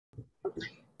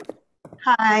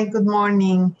Hi, good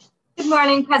morning. Good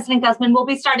morning, President Guzman. We'll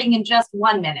be starting in just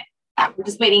 1 minute. We're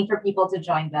just waiting for people to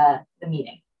join the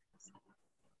meeting.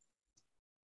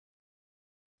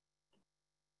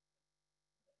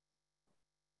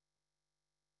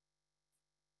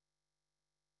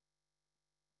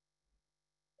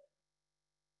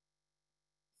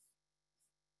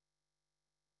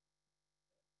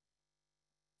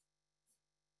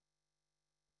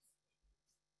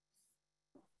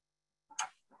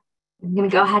 I'm going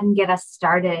to go ahead and get us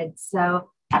started.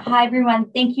 So, hi, everyone.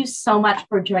 Thank you so much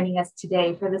for joining us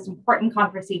today for this important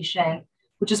conversation,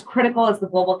 which is critical as the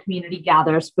global community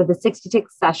gathers for the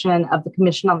 66th session of the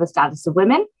Commission on the Status of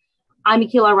Women. I'm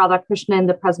Akila Radhakrishnan,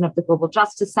 the president of the Global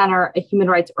Justice Center, a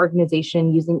human rights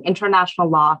organization using international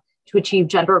law to achieve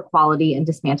gender equality and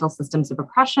dismantle systems of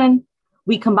oppression.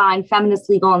 We combine feminist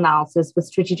legal analysis with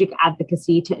strategic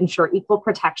advocacy to ensure equal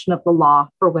protection of the law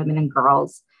for women and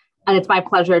girls. And it's my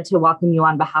pleasure to welcome you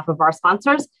on behalf of our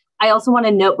sponsors. I also want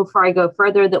to note before I go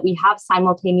further that we have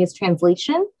simultaneous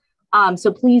translation.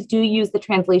 So please do use the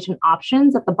translation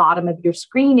options at the bottom of your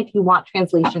screen if you want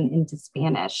translation into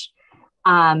Spanish.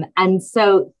 And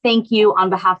so thank you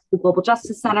on behalf of the Global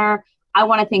Justice Center. I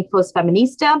want to thank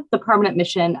Feminista, the permanent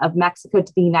mission of Mexico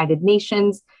to the United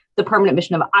Nations, the permanent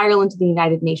mission of Ireland to the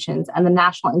United Nations, and the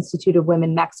National Institute of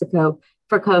Women Mexico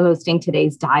for co-hosting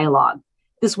today's dialogue.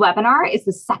 This webinar is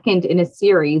the second in a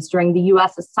series during the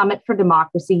U.S. Summit for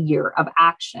Democracy Year of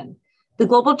Action. The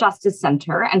Global Justice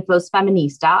Center and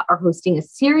Feminista are hosting a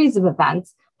series of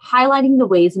events highlighting the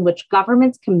ways in which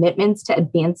governments' commitments to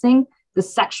advancing the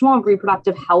sexual and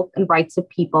reproductive health and rights of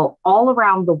people all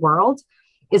around the world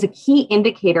is a key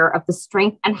indicator of the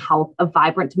strength and health of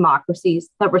vibrant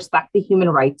democracies that respect the human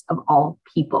rights of all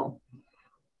people.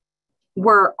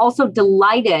 We're also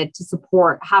delighted to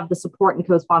have the support and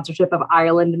co-sponsorship of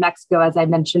Ireland and Mexico, as I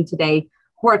mentioned today,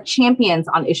 who are champions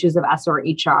on issues of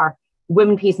SRHR,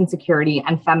 women, peace and security,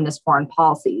 and feminist foreign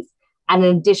policies. And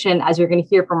in addition, as you're going to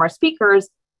hear from our speakers,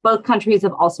 both countries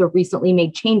have also recently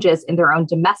made changes in their own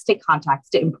domestic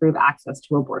context to improve access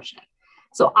to abortion.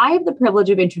 So I have the privilege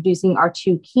of introducing our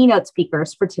two keynote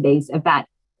speakers for today's event,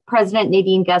 President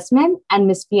Nadine Guzman and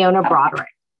Ms. Fiona Broderick.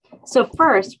 So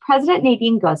first, President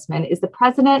Nadine Guzman is the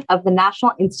president of the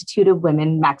National Institute of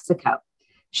Women Mexico.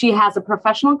 She has a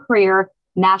professional career,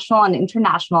 national and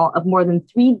international, of more than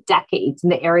 3 decades in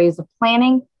the areas of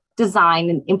planning, design,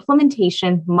 and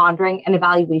implementation, monitoring, and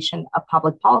evaluation of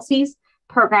public policies,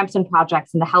 programs, and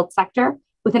projects in the health sector,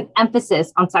 with an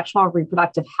emphasis on sexual and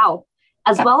reproductive health,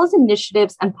 as well as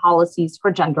initiatives and policies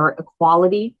for gender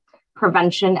equality,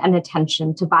 prevention, and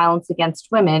attention to violence against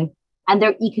women, and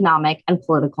their economic and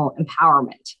political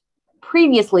empowerment.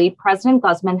 Previously, President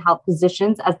Guzman held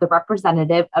positions as the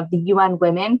representative of the UN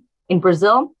Women in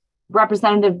Brazil,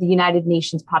 representative of the United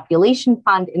Nations Population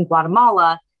Fund in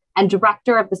Guatemala, and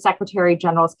director of the Secretary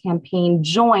General's campaign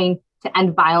Join to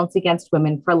End Violence Against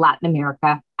Women for Latin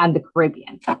America and the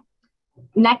Caribbean.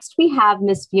 Next, we have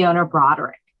Ms. Fiona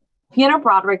Broderick. Fiona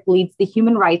Broderick leads the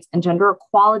Human Rights and Gender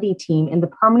Equality team in the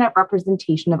permanent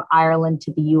representation of Ireland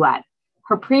to the UN.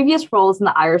 Her previous roles in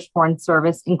the Irish Foreign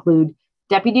Service include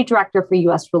Deputy Director for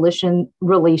U.S.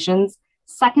 Relations,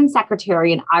 Second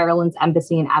Secretary in Ireland's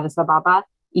Embassy in Addis Ababa,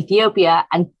 Ethiopia,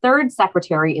 and Third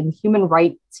Secretary in the Human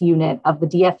Rights Unit of the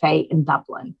DFA in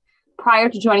Dublin. Prior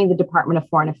to joining the Department of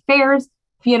Foreign Affairs,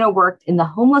 Fiona worked in the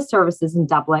homeless services in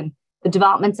Dublin, the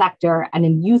development sector, and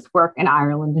in youth work in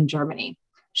Ireland and Germany.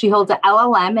 She holds an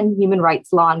LLM in Human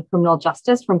Rights Law and Criminal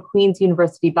Justice from Queen's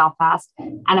University Belfast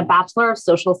and a Bachelor of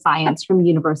Social Science from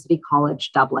University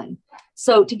College Dublin.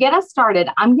 So to get us started,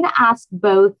 I'm going to ask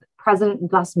both President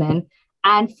Guzman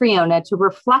and Fiona to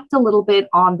reflect a little bit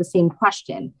on the same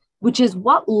question, which is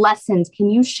what lessons can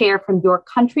you share from your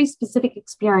country-specific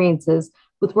experiences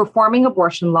with reforming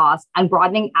abortion laws and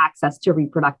broadening access to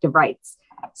reproductive rights?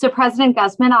 So President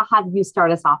Guzman, I'll have you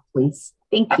start us off, please.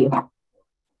 Thank you.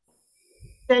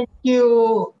 Thank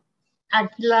you,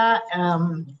 Aquila.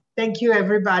 Thank you,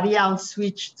 everybody. I'll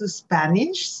switch to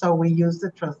Spanish, so we use the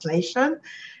translation.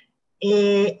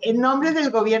 En nombre del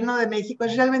Gobierno de México,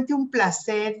 es realmente un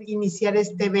placer iniciar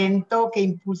este evento que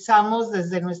impulsamos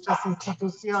desde nuestras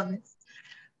instituciones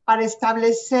para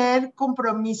establecer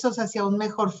compromisos hacia un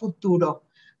mejor futuro,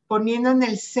 poniendo en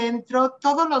el centro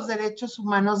todos los derechos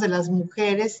humanos de las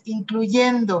mujeres,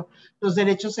 incluyendo los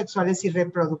derechos sexuales y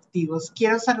reproductivos.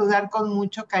 Quiero saludar con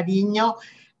mucho cariño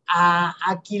a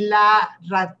Aquila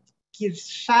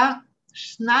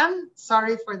Radhakrishnan,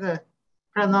 sorry for the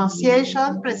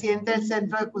Pronunciation, presidente del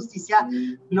Centro de Justicia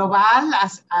Global,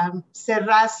 a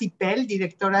Serra Cipel,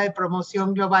 directora de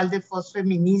promoción global de FOS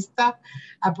Feminista,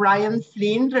 a Brian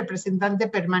Flynn, representante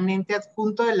permanente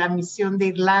adjunto de la misión de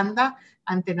Irlanda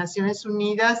ante Naciones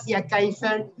Unidas, y a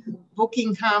Kaifer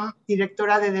Buckingham,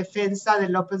 directora de defensa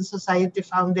del Open Society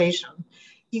Foundation.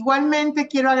 Igualmente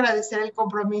quiero agradecer el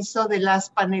compromiso de las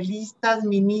panelistas,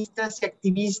 ministras y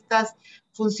activistas,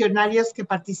 funcionarios que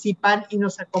participan y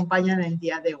nos acompañan el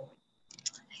día de hoy.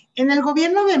 En el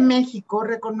Gobierno de México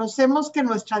reconocemos que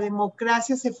nuestra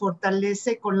democracia se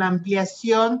fortalece con la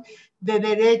ampliación de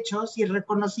derechos y el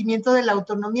reconocimiento de la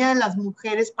autonomía de las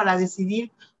mujeres para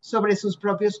decidir sobre sus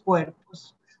propios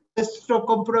cuerpos. Nuestro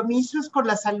compromiso es con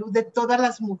la salud de todas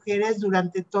las mujeres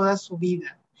durante toda su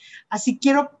vida. Así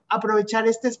quiero aprovechar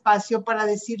este espacio para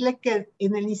decirle que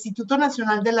en el Instituto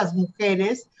Nacional de las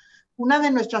Mujeres, una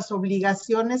de nuestras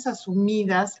obligaciones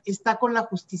asumidas está con la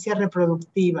justicia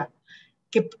reproductiva,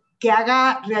 que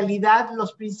haga realidad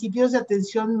los principios de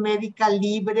atención médica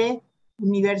libre,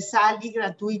 universal y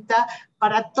gratuita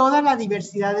para toda la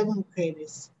diversidad de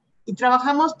mujeres. Y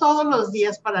trabajamos todos los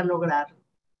días para lograrlo.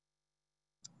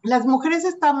 Las mujeres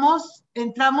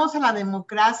entramos a la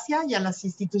democracia y a las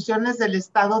instituciones del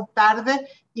Estado tarde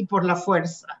y por la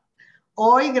fuerza.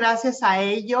 Hoy, gracias a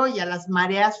ello y a las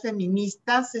mareas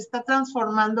feministas, se está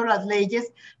transformando las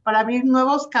leyes para abrir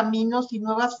nuevos caminos y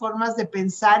nuevas formas de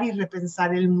pensar y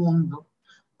repensar el mundo.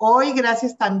 Hoy,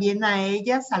 gracias también a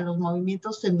ellas, a los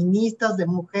movimientos feministas de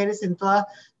mujeres en toda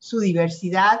su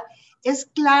diversidad, es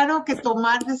claro que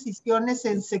tomar decisiones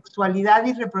en sexualidad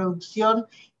y reproducción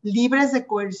libres de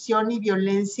coerción y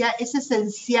violencia es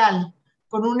esencial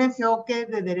con un enfoque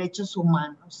de derechos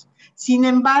humanos. Sin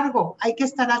embargo, hay que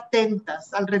estar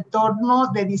atentas al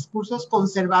retorno de discursos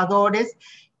conservadores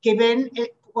que ven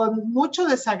con mucho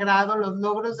desagrado los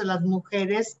logros de las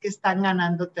mujeres que están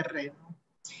ganando terreno.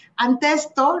 Ante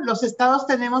esto, los estados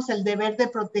tenemos el deber de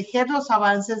proteger los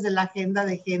avances de la agenda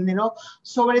de género,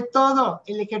 sobre todo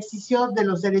el ejercicio de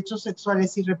los derechos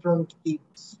sexuales y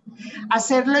reproductivos.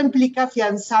 Hacerlo implica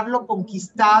afianzar lo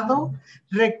conquistado,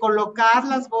 recolocar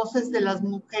las voces de las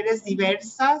mujeres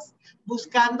diversas,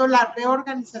 buscando la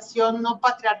reorganización no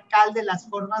patriarcal de las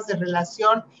formas de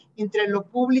relación entre lo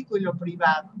público y lo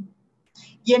privado.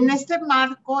 Y en este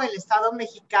marco, el Estado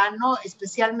mexicano,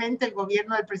 especialmente el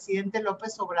gobierno del presidente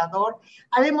López Obrador,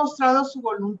 ha demostrado su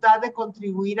voluntad de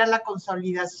contribuir a la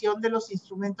consolidación de los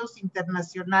instrumentos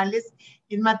internacionales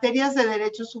en materias de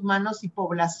derechos humanos y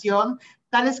población,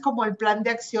 tales como el Plan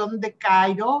de Acción de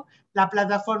Cairo, la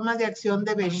Plataforma de Acción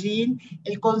de Beijing,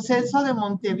 el Consenso de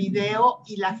Montevideo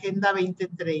y la Agenda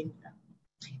 2030.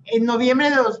 En noviembre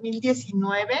de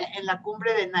 2019, en la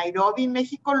cumbre de Nairobi,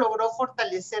 México logró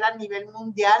fortalecer a nivel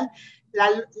mundial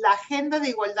la agenda de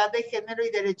igualdad de género y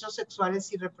derechos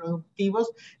sexuales y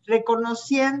reproductivos,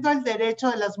 reconociendo el derecho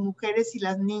de las mujeres y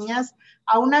las niñas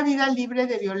a una vida libre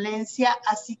de violencia,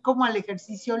 así como al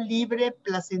ejercicio libre,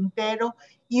 placentero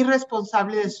y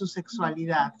responsable de su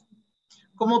sexualidad.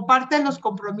 Como parte de los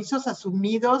compromisos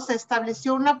asumidos, se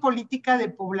estableció una política de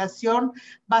población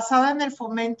basada en el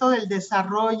fomento del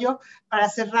desarrollo para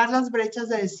cerrar las brechas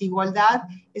de desigualdad,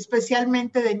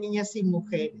 especialmente de niñas y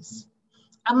mujeres.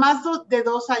 A más de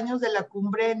 2 años de la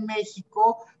cumbre en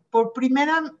México,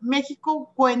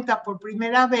 México cuenta por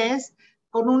primera vez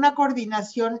con una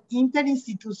coordinación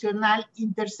interinstitucional,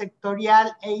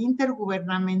 intersectorial e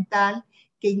intergubernamental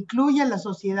que incluye a la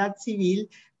sociedad civil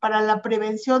para la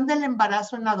prevención del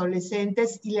embarazo en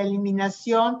adolescentes y la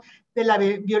eliminación de la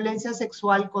violencia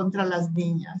sexual contra las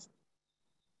niñas.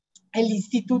 El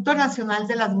Instituto Nacional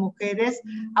de las Mujeres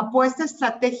apuesta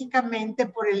estratégicamente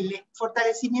por el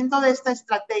fortalecimiento de esta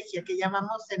estrategia que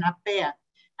llamamos ENAPEA,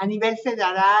 a nivel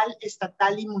federal,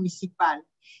 estatal y municipal.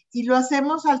 Y lo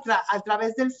hacemos a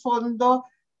través del Fondo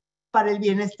para el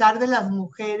Bienestar de las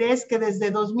Mujeres, que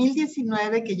desde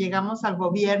 2019 que llegamos al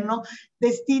gobierno,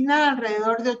 destina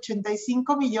alrededor de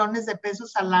 85 millones de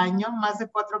pesos al año, más de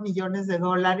 4 millones de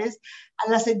dólares, a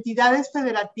las entidades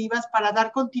federativas para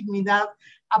dar continuidad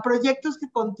a proyectos que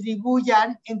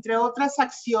contribuyan, entre otras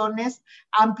acciones,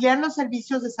 a ampliar los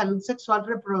servicios de salud sexual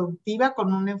reproductiva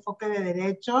con un enfoque de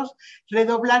derechos,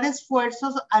 redoblar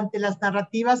esfuerzos ante las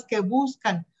narrativas que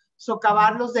buscan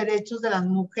socavar los derechos de las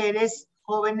mujeres,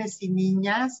 jóvenes y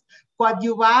niñas,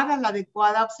 coadyuvar a la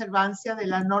adecuada observancia de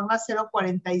la norma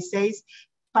 046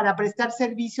 para prestar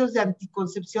servicios de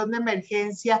anticoncepción de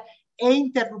emergencia e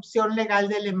interrupción legal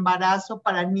del embarazo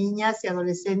para niñas y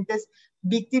adolescentes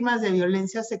víctimas de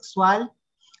violencia sexual,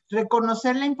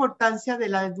 reconocer la importancia de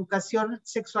la educación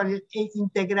sexual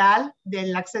integral,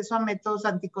 del acceso a métodos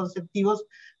anticonceptivos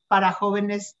para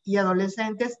jóvenes y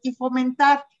adolescentes y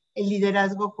fomentar el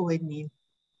liderazgo juvenil.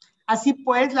 Así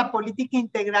pues, la política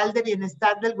integral de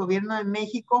bienestar del Gobierno de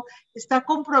México está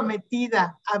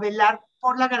comprometida a velar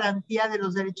por la garantía de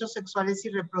los derechos sexuales y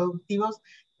reproductivos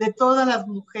de todas las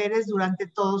mujeres durante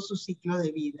todo su ciclo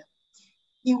de vida.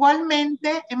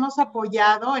 Igualmente, hemos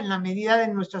apoyado, en la medida de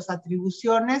nuestras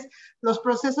atribuciones, los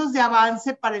procesos de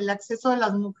avance para el acceso de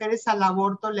las mujeres al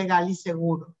aborto legal y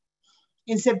seguro.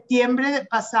 En septiembre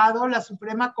pasado, la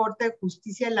Suprema Corte de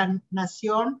Justicia de la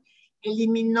Nación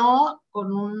eliminó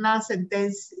con unas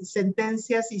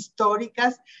sentencias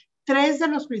históricas 3 de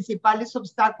los principales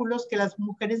obstáculos que las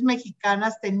mujeres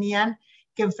mexicanas tenían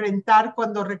que enfrentar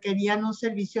cuando requerían un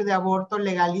servicio de aborto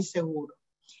legal y seguro.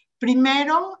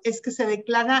 Primero es que se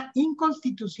declara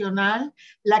inconstitucional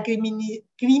la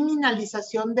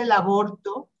criminalización del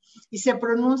aborto y se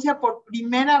pronuncia por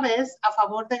primera vez a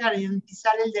favor de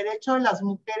garantizar el derecho de las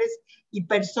mujeres y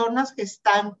personas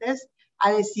gestantes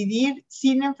a decidir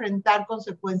sin enfrentar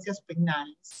consecuencias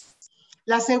penales.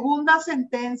 En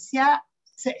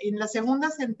la segunda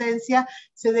sentencia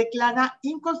se declara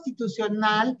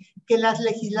inconstitucional que las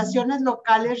legislaciones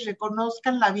locales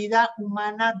reconozcan la vida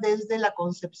humana desde la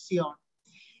concepción.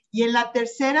 Y en la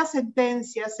tercera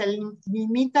sentencia se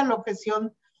limita la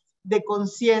objeción de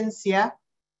conciencia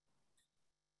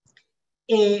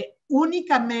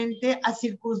únicamente a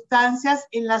circunstancias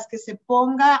en las que se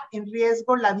ponga en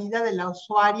riesgo la vida de la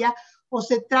usuaria o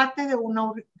se trate de una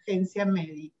urgencia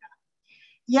médica.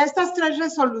 Y a estas 3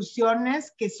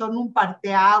 resoluciones, que son un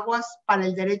parteaguas para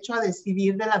el derecho a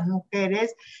decidir de las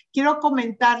mujeres, quiero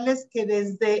comentarles que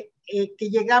desde que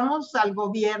llegamos al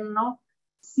gobierno,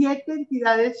 7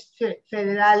 entidades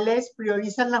federales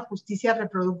priorizan la justicia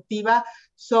reproductiva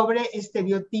sobre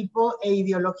estereotipo e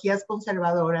ideologías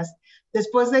conservadoras,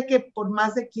 después de que por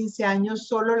más de 15 años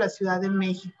solo la Ciudad de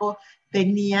México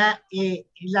tenía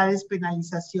la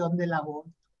despenalización del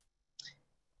aborto.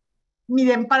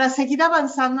 Miren, para seguir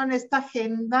avanzando en esta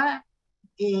agenda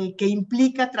que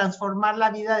implica transformar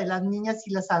la vida de las niñas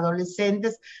y las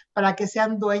adolescentes para que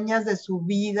sean dueñas de sus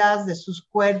vidas, de sus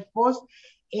cuerpos,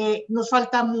 nos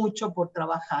falta mucho por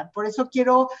trabajar. Por eso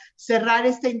quiero cerrar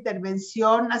esta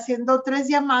intervención haciendo 3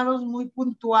 llamados muy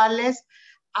puntuales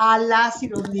a las y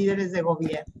los líderes de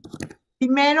gobierno.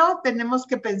 Primero, tenemos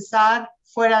que pensar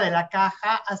fuera de la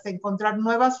caja hasta encontrar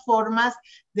nuevas formas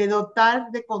de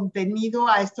dotar de contenido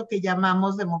a esto que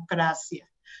llamamos democracia.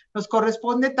 Nos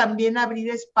corresponde también abrir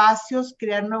espacios,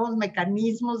 crear nuevos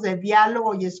mecanismos de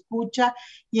diálogo y escucha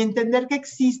y entender que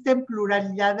existen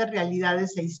pluralidad de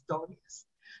realidades e historias.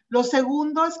 Lo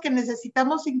segundo es que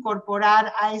necesitamos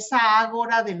incorporar a esa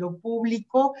ágora de lo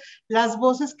público las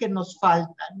voces que nos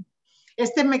faltan.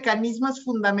 Este mecanismo es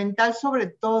fundamental, sobre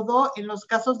todo en los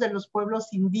casos de los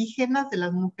pueblos indígenas, de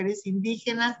las mujeres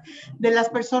indígenas, de las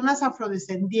personas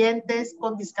afrodescendientes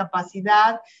con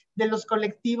discapacidad, de los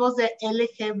colectivos de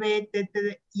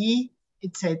LGBTI,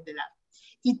 etcétera.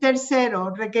 Y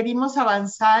tercero, requerimos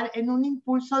avanzar en un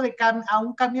impulso a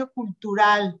un cambio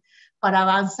cultural para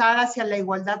avanzar hacia la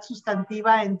igualdad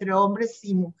sustantiva entre hombres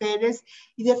y mujeres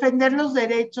y defender los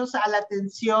derechos a la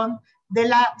atención de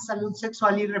la salud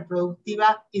sexual y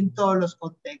reproductiva en todos los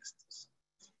contextos.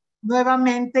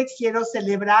 Nuevamente quiero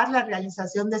celebrar la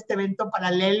realización de este evento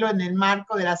paralelo en el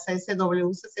marco de la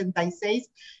CSW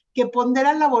 66, que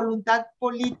pondera la voluntad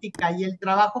política y el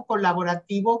trabajo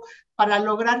colaborativo para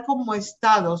lograr como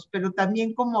estados, pero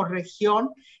también como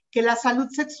región, que la salud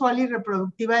sexual y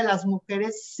reproductiva de las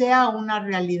mujeres sea una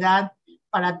realidad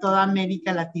para toda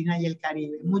América Latina y el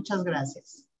Caribe. Muchas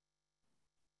gracias.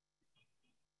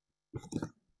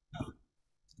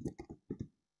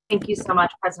 Thank you so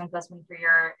much, President Guzman, for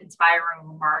your inspiring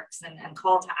remarks and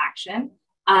call to action.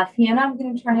 Fiona, I'm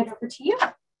going to turn it over to you.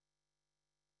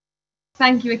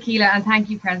 Thank you, Akila, and thank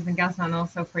you, President Gasson,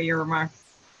 also for your remarks.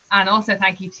 And also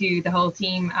thank you to the whole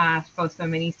team at both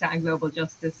Feminista and Global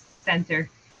Justice Centre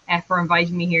for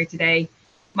inviting me here today.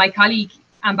 My colleague,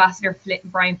 Ambassador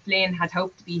Brian Flynn, had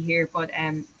hoped to be here, but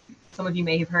some of you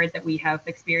may have heard that we have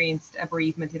experienced a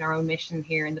bereavement in our own mission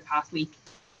here in the past week.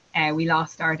 We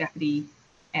lost our Deputy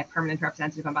Permanent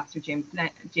Representative, Ambassador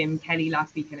Jim Kelly,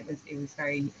 last week, and it was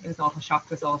an awful shock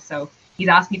to us all. So he's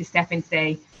asked me to step in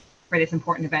today for this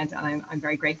important event, and I'm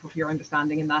very grateful for your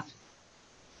understanding in that.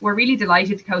 We're really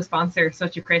delighted to co-sponsor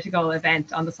such a critical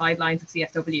event on the sidelines of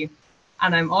CSW,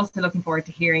 and I'm also looking forward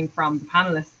to hearing from the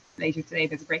panelists later today.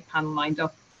 There's a great panel lined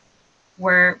up.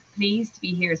 We're pleased to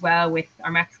be here as well with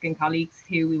our Mexican colleagues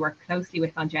who we work closely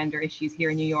with on gender issues here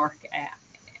in New York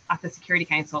at the Security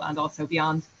Council and also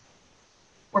beyond.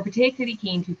 We're particularly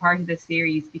keen to be part of this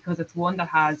series because it's one that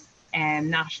has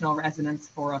national resonance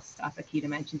for us, as Akila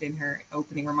mentioned in her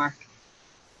opening remark.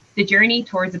 The journey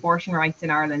towards abortion rights in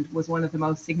Ireland was one of the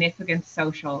most significant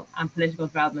social and political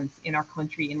developments in our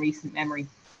country in recent memory.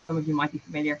 Some of you might be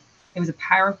familiar. It was a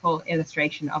powerful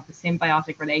illustration of the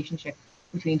symbiotic relationship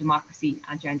between democracy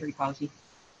and gender equality.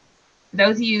 For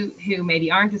those of you who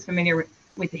maybe aren't as familiar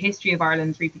with the history of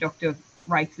Ireland's reproductive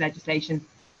rights legislation,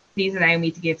 please allow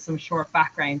me to give some short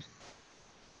background.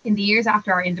 In the years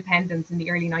after our independence in the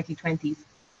early 1920s,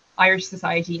 Irish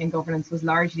society and governance was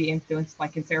largely influenced by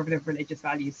conservative religious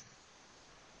values.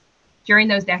 During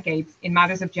those decades, in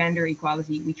matters of gender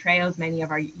equality, we trailed many of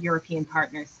our European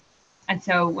partners. And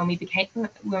so when we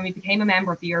became a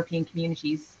member of the European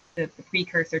communities, the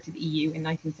precursor to the EU in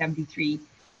 1973,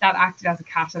 that acted as a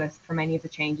catalyst for many of the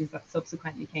changes that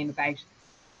subsequently came about.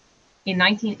 In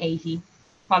 1980,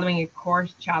 following a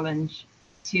court challenge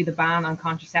to the ban on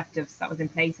contraceptives that was in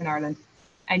place in Ireland,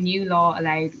 a new law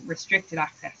allowed restricted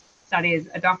access. That is,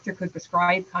 a doctor could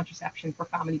prescribe contraception for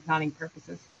family planning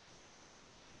purposes.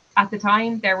 At the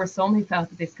time, there were some who felt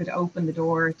that this could open the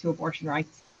door to abortion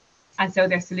rights. And so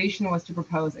their solution was to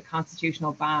propose a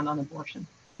constitutional ban on abortion.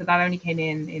 So that only came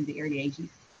in the early 80s.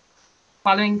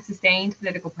 Following sustained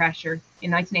political pressure,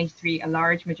 in 1983, a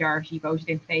large majority voted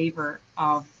in favour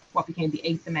of what became the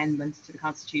Eighth Amendment to the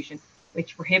Constitution,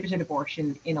 which prohibited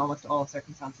abortion in almost all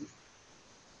circumstances.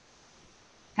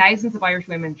 Thousands of Irish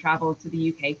women travelled to the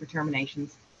UK for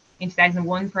terminations. In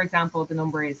 2001, for example, the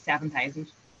number is 7,000.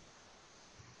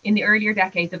 In the earlier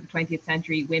decades of the 20th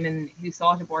century, women who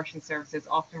sought abortion services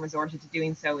often resorted to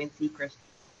doing so in secret,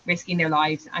 risking their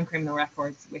lives and criminal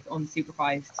records with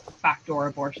unsupervised backdoor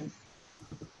abortions.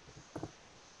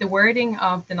 The wording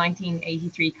of the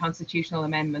 1983 constitutional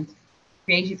amendment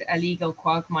created a legal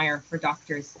quagmire for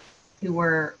doctors who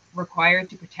were required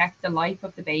to protect the life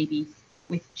of the baby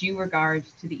with due regard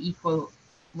to the equal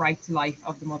right to life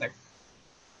of the mother.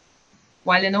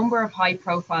 While a number of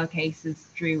high-profile cases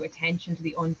drew attention to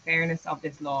the unfairness of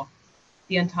this law,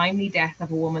 the untimely death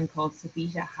of a woman called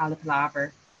Safita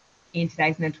Halapalaver in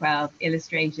 2012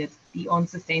 illustrated the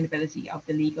unsustainability of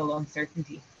the legal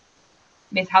uncertainty.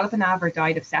 Ms. Halapalaver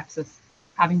died of sepsis,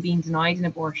 having been denied an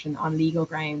abortion on legal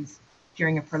grounds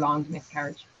during a prolonged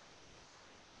miscarriage.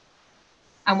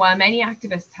 And while many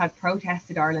activists had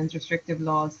protested Ireland's restrictive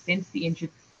laws since the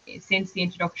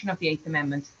introduction of the Eighth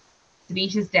Amendment,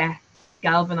 Savita's death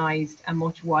galvanised a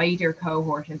much wider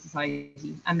cohort in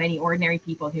society, and many ordinary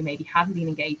people who maybe hadn't been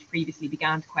engaged previously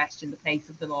began to question the place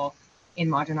of the law in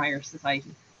modern Irish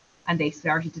society, and they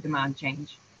started to demand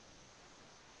change.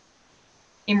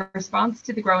 In response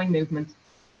to the growing movement,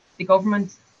 the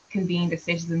government convened a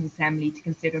citizens' assembly to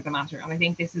consider the matter, and I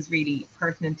think this is really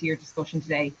pertinent to your discussion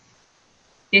today.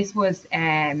 This was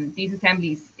these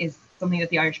assemblies is something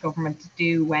that the Irish government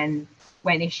do when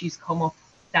issues come up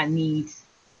that need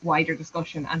wider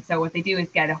discussion. And so what they do is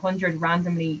get 100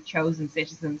 randomly chosen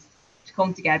citizens to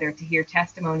come together to hear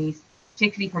testimonies,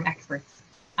 particularly from experts,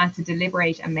 and to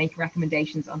deliberate and make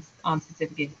recommendations on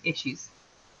specific issues.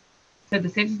 So the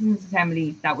Citizens'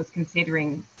 Assembly that was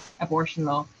considering abortion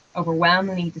law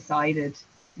overwhelmingly decided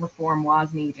reform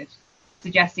was needed,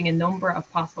 suggesting a number of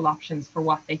possible options for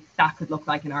what that could look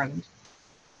like in Ireland.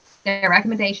 Their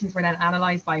recommendations were then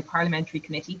analysed by a parliamentary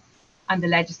committee, and the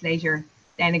legislature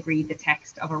then agreed the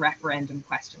text of a referendum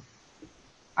question.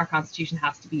 Our constitution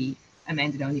has to be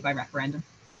amended only by referendum.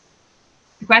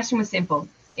 The question was simple.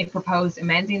 It proposed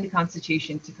amending the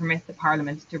constitution to permit the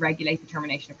parliament to regulate the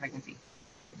termination of pregnancy.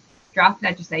 Draft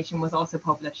legislation was also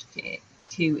published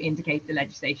to indicate the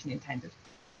legislation intended.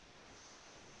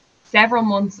 Several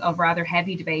months of rather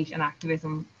heavy debate and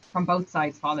activism from both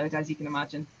sides followed, as you can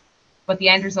imagine, but the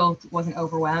end result was an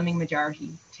overwhelming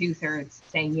majority, 2/3,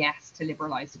 saying yes to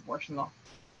liberalised abortion law.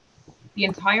 The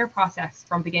entire process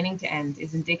from beginning to end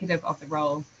is indicative of the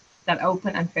role that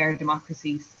open and fair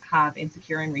democracies have in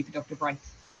securing reproductive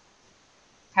rights.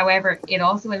 However, it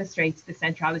also illustrates the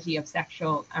centrality of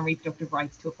sexual and reproductive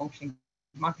rights to a functioning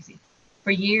democracy.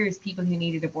 For years, people who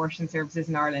needed abortion services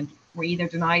in Ireland were either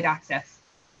denied access,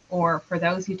 or for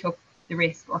those who took the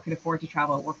risk or could afford to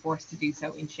travel, were forced to do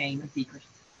so in shame and secret.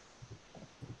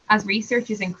 As research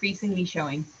is increasingly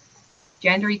showing,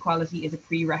 gender equality is a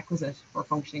prerequisite for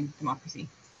functioning democracy,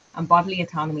 and bodily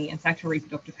autonomy and sexual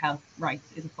reproductive health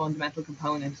rights is a fundamental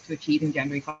component to achieving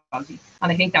gender equality.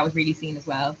 And I think that was really seen as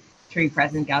well through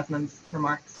President Gazman's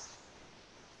remarks.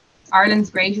 Ireland's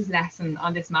greatest lesson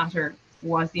on this matter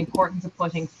was the importance of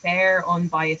putting fair,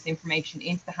 unbiased information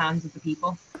into the hands of the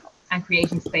people and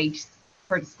creating space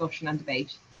for discussion and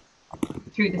debate.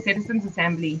 Through the Citizens'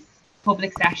 Assembly,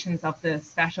 public sessions of the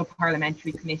Special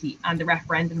Parliamentary Committee and the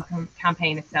referendum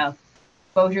campaign itself,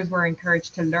 Voters were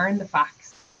encouraged to learn the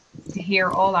facts, to hear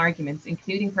all arguments,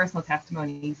 including personal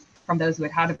testimonies from those who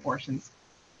had had abortions,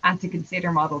 and to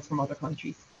consider models from other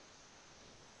countries.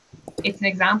 It's an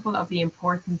example of the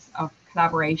importance of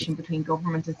collaboration between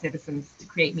government and citizens to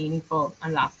create meaningful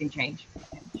and lasting change.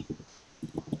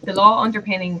 The law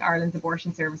underpinning Ireland's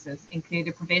abortion services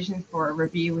included provision for a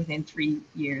review within 3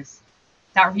 years.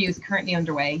 That review is currently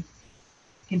underway,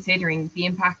 considering the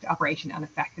impact, operation, and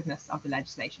effectiveness of the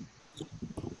legislation.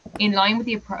 In line with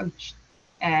the approach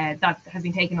that has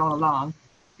been taken all along,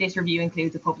 this review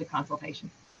includes a public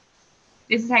consultation.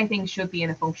 This is how things should be in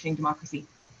a functioning democracy.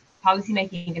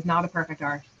 Policymaking is not a perfect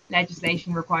art.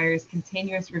 Legislation requires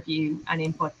continuous review and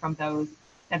input from those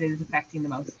that it is affecting the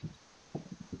most.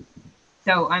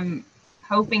 So I'm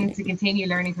hoping to continue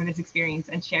learning from this experience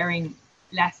and sharing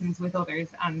lessons with others.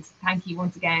 And thank you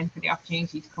once again for the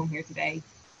opportunity to come here today.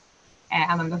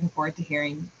 And I'm looking forward to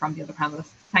hearing from the other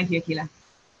panelists. Thank you, Akila.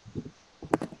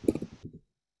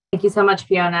 Thank you so much,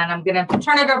 Fiona. And I'm going to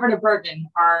turn it over to Bergen,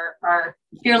 our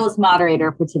fearless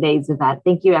moderator for today's event.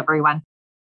 Thank you, everyone.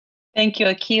 Thank you,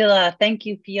 Akila. Thank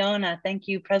you, Fiona. Thank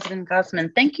you, President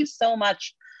Gosman. Thank you so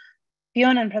much,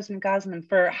 Fiona and President Gosman,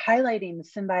 for highlighting the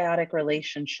symbiotic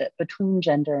relationship between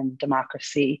gender and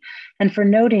democracy, and for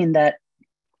noting that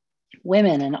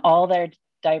women in all their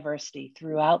diversity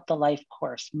throughout the life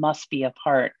course must be a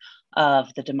part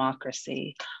of the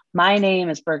democracy. My name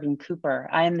is Bergen Cooper.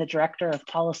 I am the Director of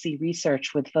Policy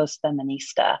Research with Voz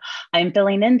Feminista. I am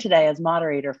filling in today as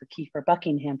moderator for Kiefer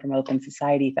Buckingham from Open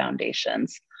Society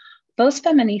Foundations. Voz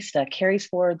Feminista carries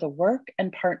forward the work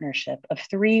and partnership of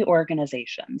 3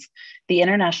 organizations: the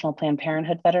International Planned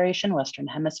Parenthood Federation Western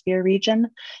Hemisphere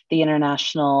region, the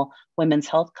International Women's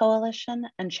Health Coalition,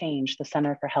 and Change, the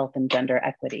Center for Health and Gender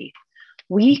Equity.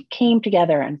 We came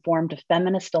together and formed a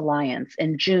feminist alliance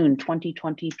in June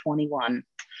 2021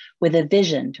 with a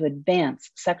vision to advance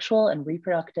sexual and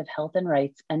reproductive health and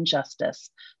rights and justice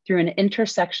through an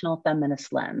intersectional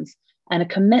feminist lens and a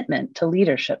commitment to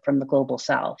leadership from the Global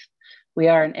South. We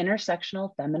are an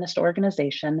intersectional feminist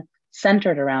organization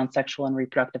centered around sexual and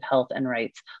reproductive health and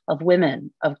rights of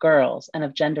women, of girls, and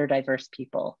of gender diverse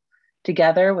people.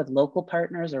 Together with local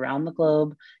partners around the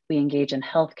globe, we engage in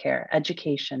healthcare,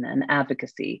 education, and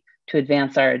advocacy to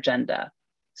advance our agenda.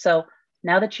 So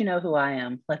now that you know who I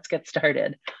am, let's get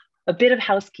started. A bit of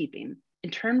housekeeping.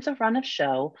 In terms of run of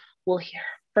show, we'll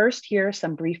first hear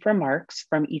some brief remarks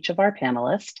from each of our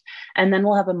panelists, and then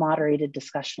we'll have a moderated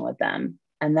discussion with them.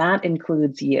 And that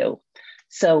includes you.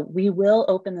 So we will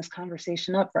open this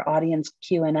conversation up for audience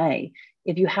Q&A.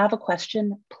 If you have a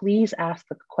question, please ask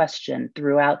the question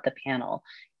throughout the panel.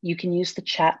 You can use the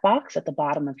chat box at the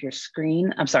bottom of your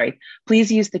screen. I'm sorry,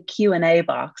 please use the Q&A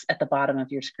box at the bottom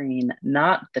of your screen,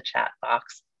 not the chat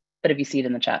box. But if you see it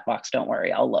in the chat box, don't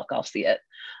worry, I'll look, I'll see it.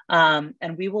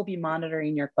 And we will be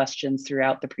monitoring your questions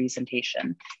throughout the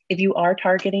presentation. If you are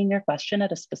targeting your question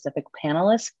at a specific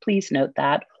panelist, please note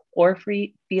that, or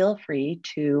feel free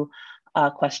to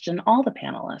question all the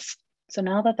panelists. So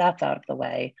now that that's out of the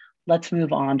way, let's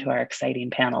move on to our exciting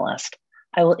panelist.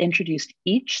 I will introduce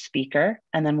each speaker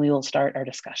and then we will start our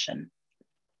discussion.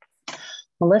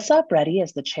 Melissa Upreddy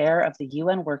is the chair of the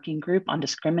UN Working Group on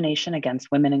Discrimination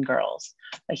Against Women and Girls.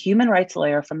 A human rights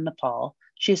lawyer from Nepal,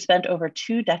 she has spent over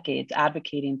 2 decades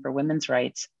advocating for women's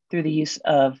rights through the use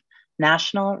of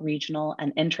national, regional,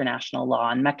 and international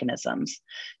law and mechanisms.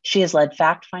 She has led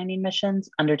fact-finding missions,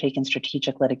 undertaken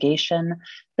strategic litigation,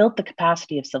 built the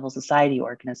capacity of civil society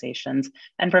organizations,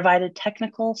 and provided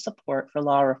technical support for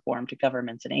law reform to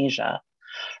governments in Asia.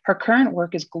 Her current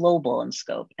work is global in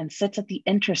scope and sits at the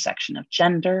intersection of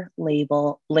gender,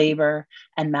 labor,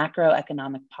 and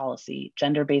macroeconomic policy,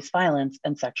 gender-based violence,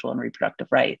 and sexual and reproductive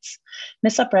rights.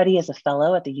 Ms. Upreddy is a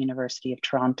fellow at the University of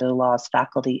Toronto Law's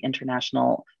Faculty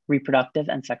International Reproductive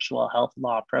and Sexual Health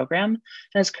Law Program,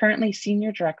 and is currently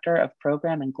Senior Director of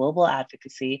Program and Global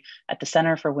Advocacy at the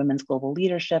Center for Women's Global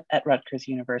Leadership at Rutgers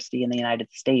University in the United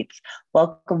States.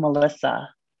 Welcome,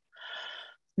 Melissa.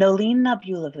 Nolene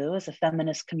Nabulevu is a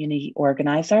feminist community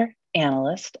organizer,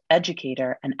 analyst,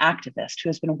 educator, and activist who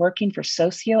has been working for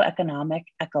socioeconomic,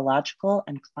 ecological,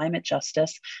 and climate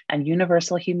justice and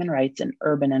universal human rights in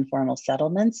urban informal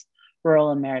settlements,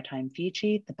 rural and maritime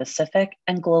Fiji, the Pacific,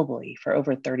 and globally for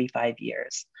over 35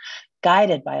 years.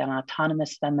 Guided by an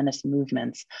autonomous feminist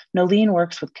movements, Nolene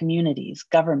works with communities,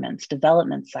 governments,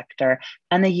 development sector,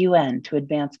 and the UN to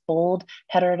advance bold,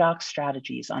 heterodox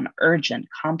strategies on urgent,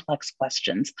 complex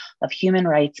questions of human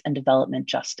rights and development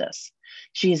justice.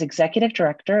 She is executive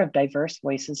director of Diverse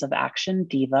Voices of Action,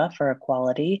 DIVA, for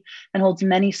Equality, and holds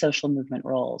many social movement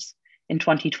roles. In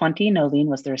 2020, Nolene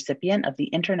was the recipient of the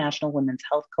International Women's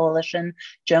Health Coalition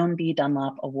Joan B.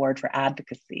 Dunlop Award for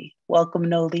Advocacy. Welcome,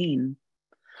 Nolene.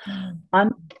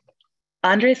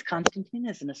 Andres Constantine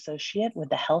is an associate with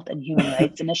the Health and Human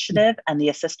Rights Initiative and the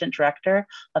assistant director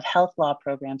of health law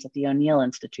programs at the O'Neill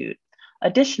Institute.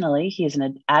 Additionally, he is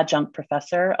an adjunct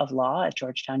professor of law at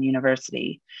Georgetown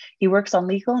University. He works on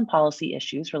legal and policy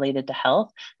issues related to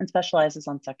health and specializes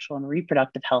on sexual and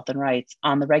reproductive health and rights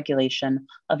on the regulation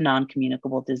of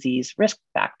non-communicable disease risk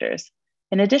factors.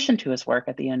 In addition to his work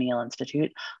at the O'Neill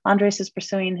Institute, Andres is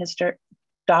pursuing his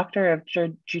Doctor of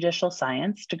Judicial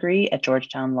Science degree at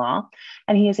Georgetown Law,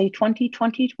 and he is a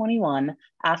 2020-21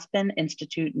 Aspen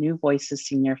Institute New Voices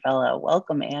Senior Fellow.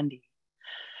 Welcome, Andy.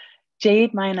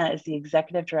 Jade Mina is the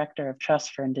Executive Director of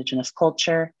Trust for Indigenous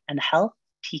Culture and Health,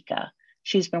 TICA.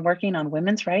 She's been working on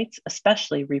women's rights,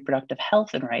 especially reproductive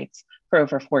health and rights, for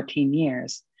over 14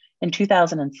 years. In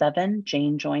 2007,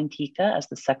 Jane joined TICA as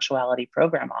the Sexuality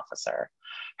Program Officer.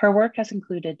 Her work has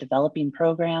included developing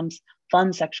programs,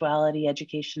 fund sexuality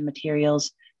education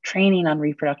materials, training on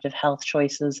reproductive health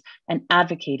choices, and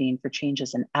advocating for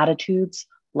changes in attitudes,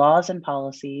 laws and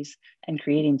policies, and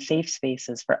creating safe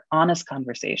spaces for honest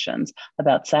conversations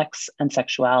about sex and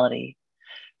sexuality.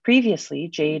 Previously,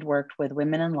 Jade worked with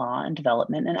Women in Law and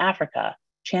Development in Africa,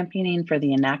 championing for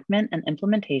the enactment and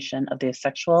implementation of the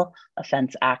Sexual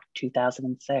Offense Act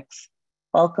 2006.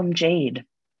 Welcome, Jade.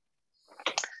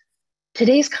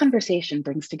 Today's conversation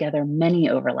brings together many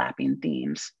overlapping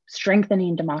themes: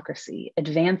 strengthening democracy,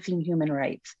 advancing human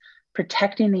rights,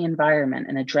 protecting the environment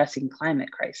and addressing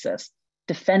climate crisis,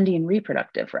 defending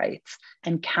reproductive rights,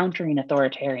 and countering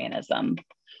authoritarianism.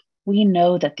 We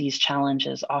know that these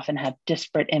challenges often have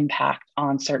disparate impact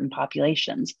on certain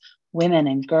populations: women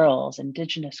and girls,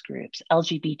 Indigenous groups,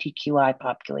 LGBTQI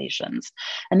populations.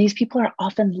 And these people are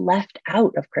often left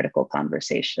out of critical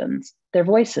conversations, their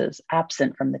voices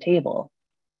absent from the table.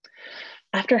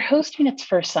 After hosting its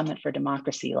first Summit for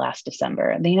Democracy last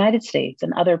December, the United States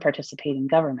and other participating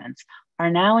governments are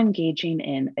now engaging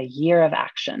in a year of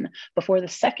action before the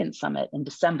second summit in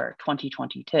December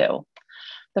 2022.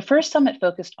 The first summit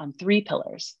focused on 3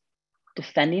 pillars: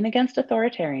 defending against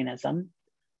authoritarianism,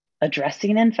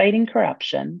 addressing and fighting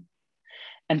corruption,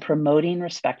 and promoting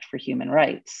respect for human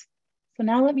rights. So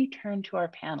now let me turn to our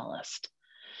panelist.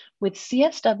 With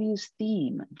CSW's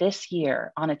theme this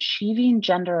year on achieving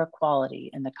gender equality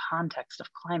in the context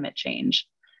of climate change,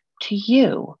 to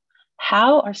you,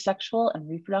 how are sexual and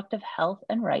reproductive health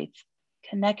and rights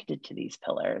connected to these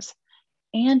pillars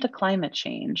and to climate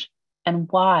change, and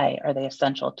why are they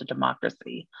essential to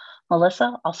democracy?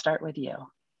 Melissa, I'll start with you.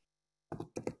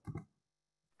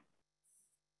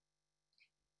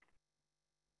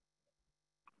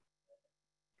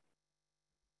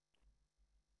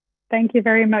 Thank you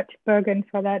very much, Bergen,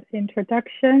 for that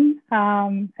introduction.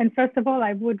 And first of all,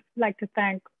 I would like to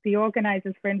thank the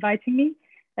organizers for inviting me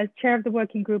as chair of the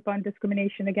Working Group on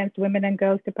Discrimination Against Women and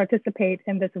Girls to participate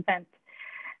in this event.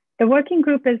 The Working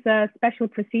Group is a special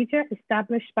procedure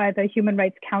established by the Human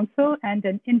Rights Council and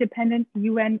an independent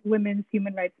UN Women's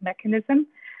Human Rights Mechanism.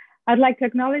 I'd like to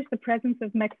acknowledge the presence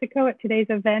of Mexico at today's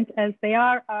event, as they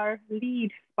are our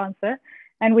lead sponsor,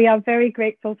 and we are very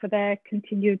grateful for their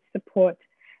continued support.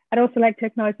 I'd also like to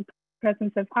acknowledge the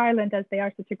presence of Ireland, as they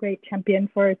are such a great champion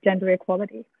for gender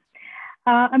equality.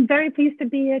 I'm very pleased to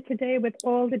be here today with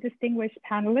all the distinguished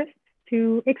panelists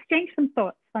to exchange some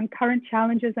thoughts on current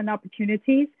challenges and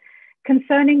opportunities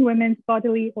concerning women's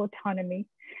bodily autonomy,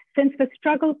 since the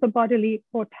struggle for bodily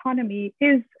autonomy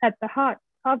is at the heart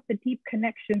of the deep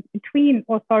connections between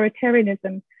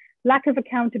authoritarianism, lack of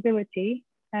accountability,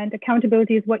 and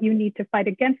accountability is what you need to fight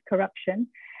against corruption,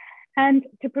 and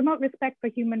to promote respect for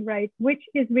human rights, which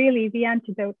is really the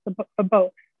antidote for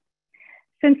both.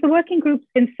 Since the Working Group's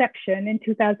inception in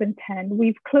 2010,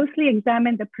 we've closely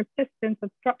examined the persistence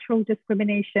of structural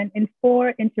discrimination in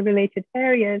 4 interrelated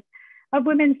areas of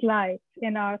women's lives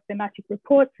in our thematic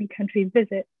reports and country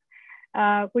visits,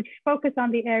 which focus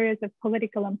on the areas of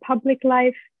political and public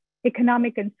life,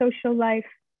 economic and social life,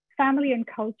 family and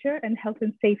culture, and health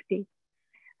and safety.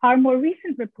 Our more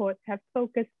recent reports have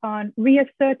focused on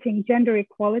reasserting gender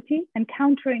equality and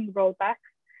countering rollbacks,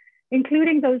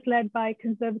 including those led by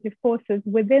conservative forces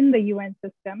within the UN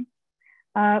system,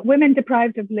 women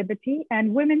deprived of liberty,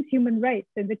 and women's human rights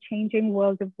in the changing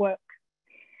world of work.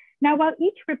 Now, while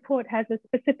each report has a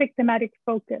specific thematic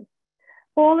focus,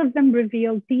 all of them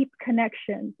reveal deep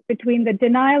connections between the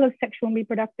denial of sexual and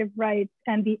reproductive rights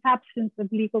and the absence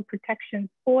of legal protections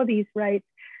for these rights,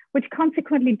 which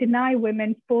consequently deny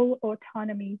women full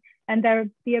autonomy and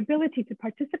the ability to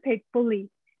participate fully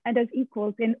and as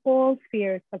equals in all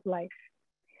spheres of life.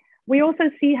 We also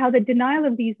see how the denial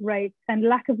of these rights and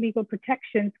lack of legal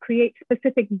protections create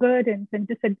specific burdens and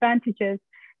disadvantages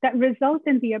that result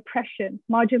in the oppression,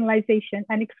 marginalization,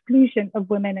 and exclusion of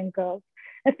women and girls,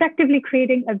 effectively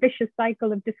creating a vicious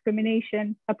cycle of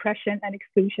discrimination, oppression, and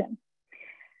exclusion.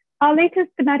 Our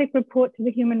latest thematic report to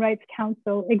the Human Rights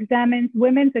Council examines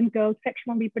women's and girls'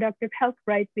 sexual and reproductive health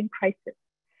rights in crisis.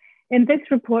 In this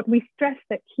report, we stress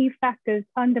that key factors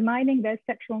undermining their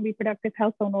sexual and reproductive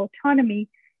health and autonomy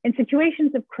in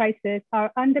situations of crisis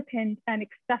are underpinned and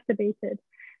exacerbated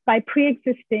by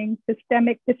pre-existing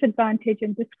systemic disadvantage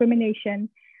and discrimination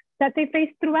that they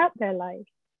face throughout their lives.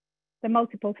 The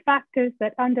multiple factors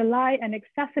that underlie and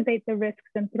exacerbate the risks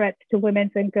and threats to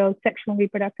women's and girls' sexual and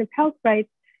reproductive health rights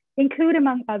include,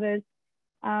 among others,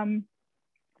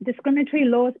 discriminatory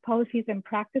laws, policies, and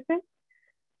practices,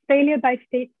 failure by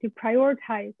states to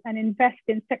prioritize and invest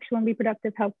in sexual and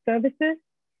reproductive health services,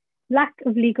 lack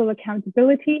of legal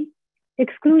accountability,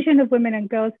 exclusion of women and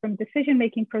girls from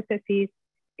decision-making processes,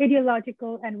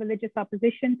 ideological and religious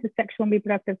opposition to sexual and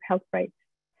reproductive health rights.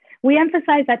 We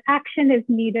emphasize that action is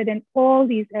needed in all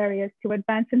these areas to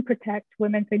advance and protect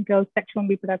women's and girls' sexual and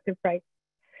reproductive rights.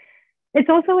 It's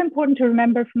also important to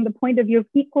remember from the point of view of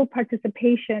equal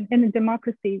participation in the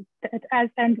democracies, that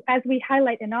as we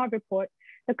highlight in our report,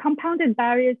 the compounded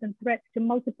barriers and threats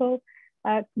to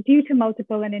due to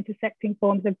multiple and intersecting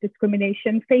forms of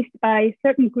discrimination faced by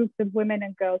certain groups of women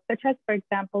and girls, such as, for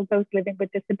example, those living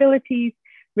with disabilities,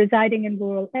 residing in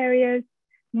rural areas,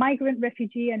 migrant,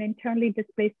 refugee, and internally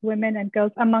displaced women and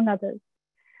girls, among others.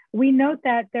 We note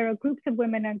that there are groups of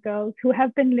women and girls who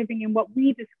have been living in what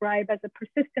we describe as a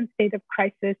persistent state of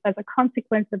crisis as a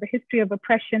consequence of a history of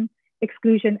oppression,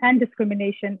 exclusion, and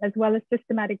discrimination, as well as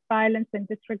systematic violence and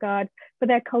disregard for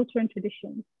their culture and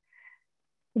traditions.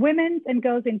 Women's and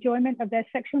girls' enjoyment of their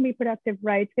sexual and reproductive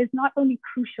rights is not only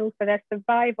crucial for their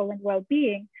survival and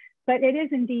well-being, but it is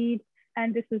indeed,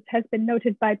 and this has been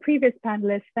noted by previous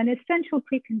panelists, an essential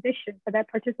precondition for their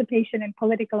participation in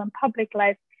political and public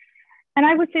life, and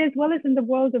I would say as well as in the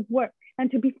world of work, and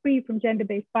to be free from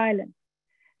gender-based violence.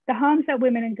 The harms that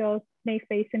women and girls may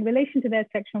face in relation to their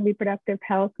sexual and reproductive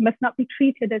health must not be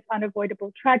treated as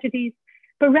unavoidable tragedies,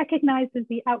 but recognized as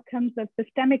the outcomes of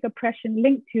systemic oppression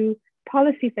linked to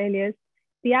policy failures,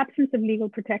 the absence of legal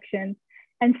protections,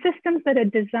 and systems that are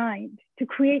designed to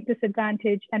create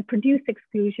disadvantage and produce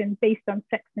exclusion based on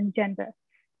sex and gender.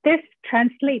 This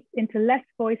translates into less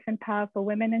voice and power for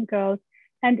women and girls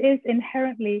and is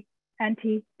inherently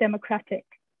anti-democratic.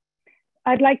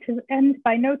 I'd like to end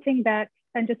by noting that,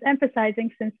 and just emphasizing,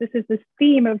 since this is the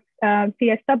theme of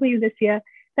CSW this year,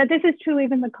 that this is true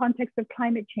even in the context of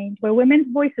climate change, where women's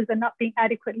voices are not being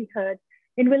adequately heard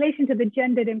in relation to the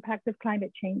gendered impact of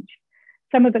climate change.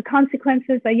 Some of the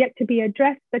consequences are yet to be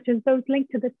addressed, such as those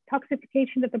linked to the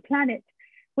toxification of the planet,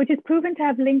 which is proven to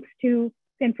have links to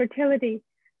infertility,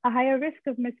 a higher risk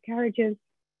of miscarriages,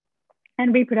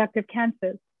 and reproductive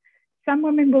cancers. Some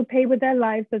women will pay with their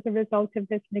lives as a result of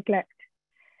this neglect.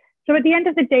 So at the end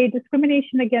of the day,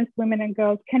 discrimination against women and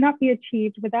girls cannot be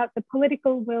achieved without the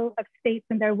political will of states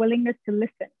and their willingness to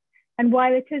listen. And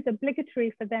while it is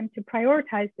obligatory for them to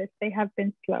prioritize this, they have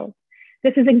been slow.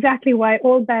 This is exactly why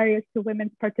all barriers to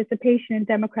women's participation in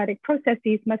democratic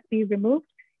processes must be removed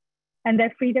and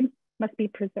their freedoms must be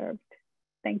preserved.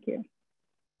 Thank you.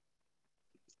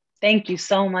 Thank you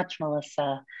so much,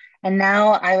 Melissa. And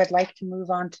now I would like to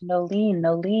move on to Nolene.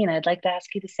 Nolene, I'd like to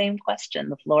ask you the same question.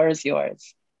 The floor is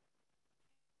yours.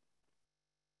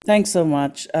 Thanks so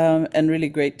much, and really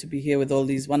great to be here with all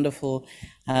these wonderful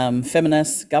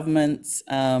feminists, governments,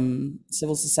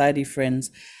 civil society friends.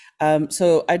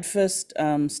 So I'd first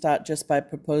start just by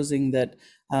proposing that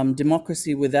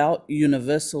democracy without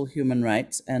universal human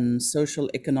rights and social,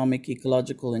 economic,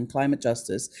 ecological, and climate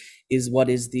justice is what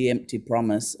is the empty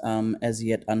promise as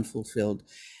yet unfulfilled.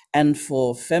 And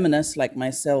for feminists like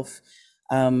myself,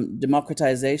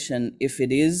 democratization, if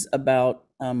it is about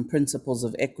principles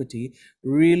of equity,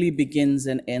 really begins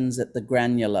and ends at the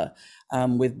granular,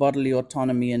 with bodily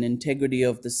autonomy and integrity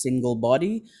of the single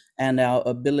body and our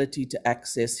ability to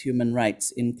access human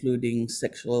rights, including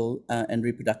sexual and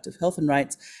reproductive health and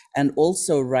rights, and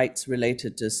also rights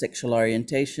related to sexual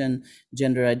orientation,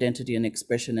 gender identity and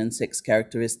expression, and sex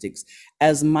characteristics,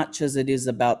 as much as it is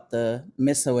about the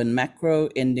meso and macro,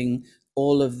 ending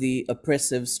all of the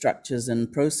oppressive structures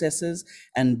and processes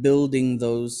and building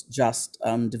those just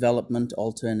development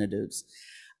alternatives.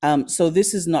 So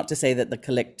this is not to say that the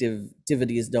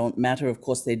collectivities don't matter, of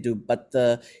course they do, but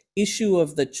the issue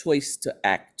of the choice to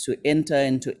act, to enter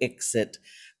and to exit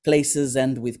places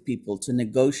and with people, to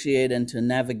negotiate and to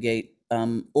navigate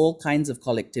all kinds of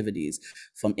collectivities,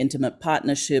 from intimate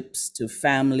partnerships to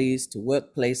families to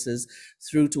workplaces,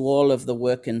 through to all of the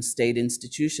work in state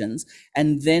institutions,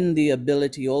 and then the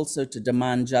ability also to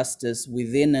demand justice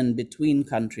within and between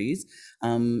countries,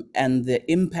 and the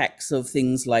impacts of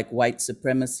things like white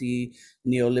supremacy,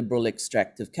 neoliberal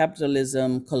extractive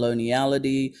capitalism,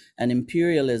 coloniality, and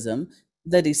imperialism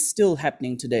that is still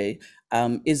happening today,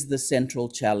 is the central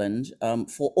challenge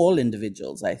for all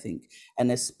individuals, I think,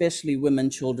 and especially women,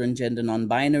 children, gender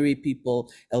non-binary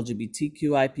people,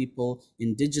 LGBTQI people,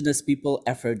 indigenous people,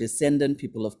 Afro-descendant,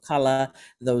 people of color,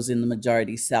 those in the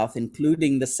majority South,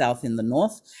 including the South in the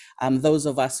North, those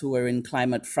of us who are in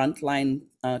climate frontline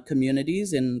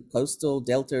communities in coastal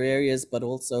delta areas, but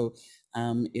also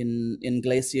in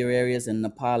glacier areas in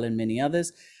Nepal and many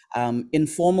others,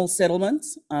 informal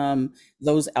settlements,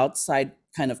 those outside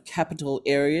kind of capital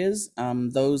areas,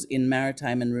 those in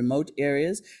maritime and remote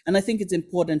areas. And I think it's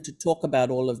important to talk about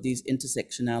all of these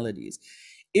intersectionalities.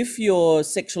 If your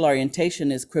sexual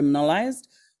orientation is criminalized,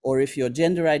 or if your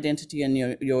gender identity and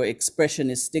your expression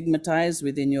is stigmatized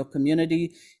within your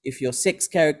community, if your sex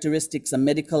characteristics are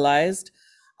medicalized,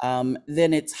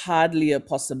 then it's hardly a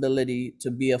possibility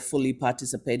to be a fully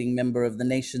participating member of the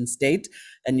nation state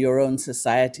and your own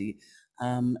society.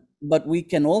 But we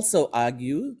can also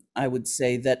argue, I would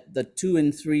say, that the 2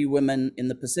 in 3 women in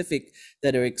the Pacific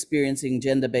that are experiencing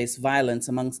gender-based violence,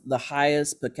 amongst the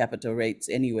highest per capita rates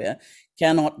anywhere,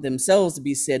 cannot themselves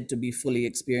be said to be fully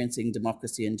experiencing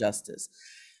democracy and justice.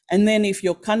 And then if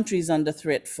your country is under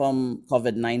threat from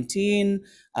COVID-19,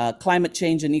 climate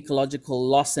change and ecological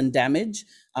loss and damage,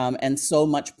 and so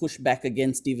much pushback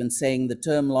against even saying the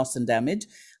term loss and damage,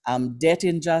 debt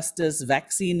injustice,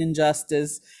 vaccine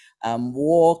injustice,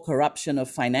 war, corruption of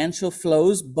financial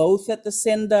flows, both at the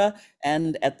sender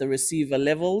and at the receiver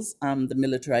levels, the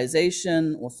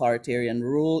militarization, authoritarian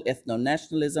rule,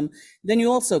 ethno-nationalism, then you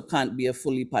also can't be a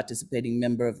fully participating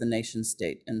member of the nation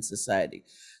state and society.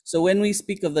 So when we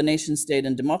speak of the nation state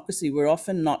and democracy, we're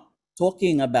often not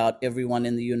talking about everyone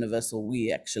in the universal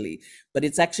we, actually, but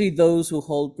it's actually those who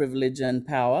hold privilege and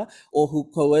power, or who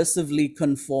coercively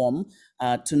conform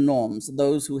to norms,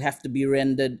 those who have to be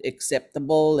rendered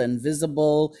acceptable and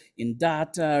visible in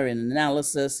data, in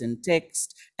analysis, in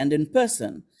text, and in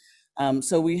person.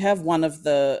 So we have one of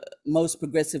the most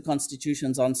progressive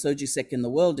constitutions on Sojisek in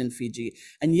the world in Fiji,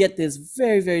 and yet there's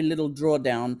very, very little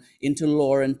drawdown into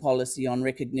law and policy on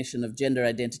recognition of gender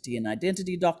identity in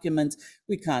identity documents.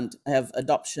 We can't have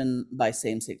adoption by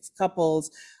same-sex couples.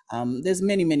 There's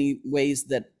many, many ways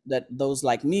that those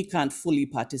like me can't fully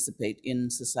participate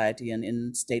in society and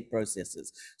in state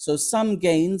processes. So some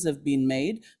gains have been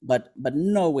made, but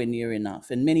nowhere near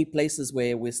enough, in many places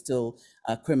where we're still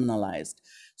criminalized.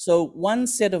 So one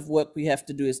set of work we have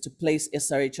to do is to place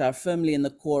SRHR firmly in the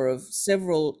core of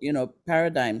several,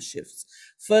 paradigm shifts.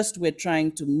 First, we're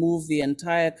trying to move the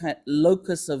entire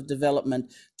locus of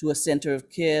development to a center of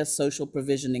care, social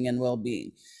provisioning, and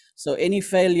well-being. So any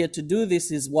failure to do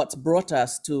this is what's brought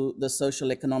us to the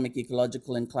social, economic,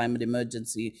 ecological, and climate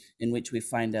emergency in which we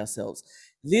find ourselves.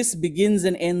 This begins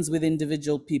and ends with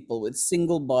individual people, with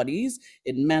single bodies.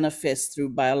 It manifests through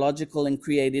biological and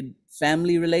created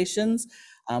family relations,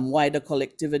 wider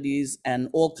collectivities, and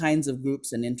all kinds of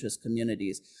groups and interest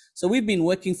communities. So we've been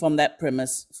working from that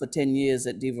premise for 10 years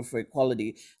at Diva for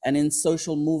Equality, and in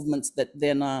social movements that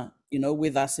then are,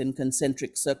 with us in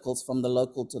concentric circles from the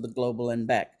local to the global and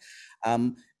back,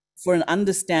 for an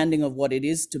understanding of what it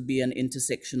is to be an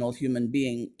intersectional human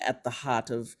being at the heart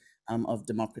of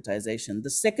democratization. The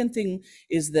second thing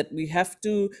is that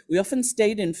we often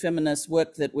state in feminist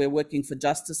work that we're working for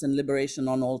justice and liberation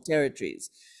on all territories.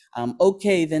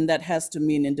 Okay, then that has to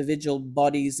mean individual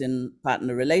bodies in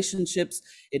partner relationships.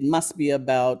 It must be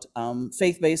about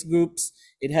faith-based groups.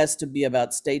 It has to be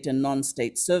about state and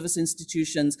non-state service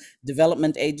institutions,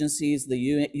 development agencies,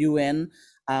 the UN,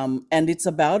 and it's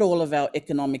about all of our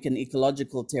economic and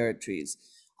ecological territories,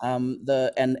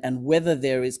 and whether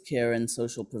there is care and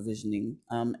social provisioning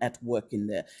at work in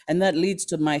there. And that leads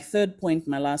to my third point,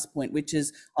 my last point, which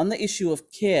is on the issue of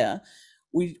care.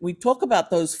 We talk about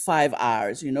those 5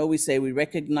 R's, we say we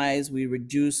recognize, we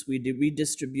reduce, we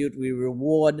redistribute, we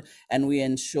reward, and we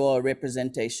ensure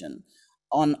representation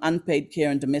on unpaid care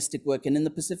and domestic work. And in the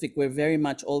Pacific, we're very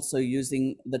much also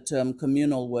using the term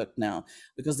communal work now,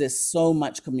 because there's so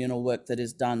much communal work that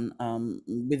is done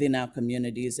within our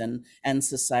communities and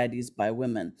societies by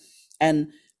women.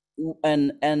 And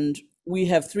we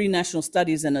have 3 national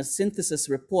studies and a synthesis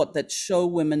report that show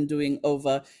women doing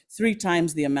over 3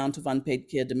 times the amount of unpaid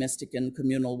care, domestic and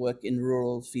communal work in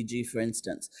rural Fiji, for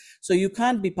instance. So you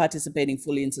can't be participating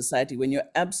fully in society when you're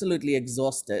absolutely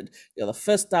exhausted. You're the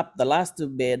first up, the last to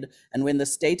bed, and when the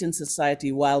state and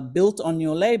society, while built on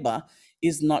your labor,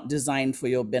 is not designed for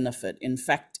your benefit. In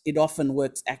fact, it often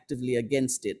works actively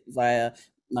against it via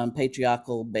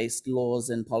patriarchal-based laws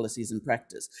and policies and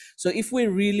practice. So if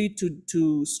we're really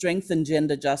to strengthen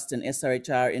gender just and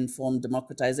SRHR-informed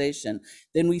democratization,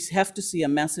 then we have to see a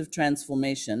massive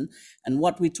transformation. And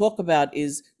what we talk about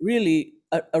is really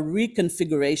a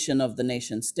reconfiguration of the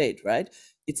nation state, right?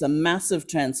 It's a massive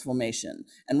transformation.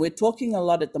 And we're talking a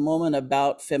lot at the moment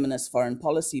about feminist foreign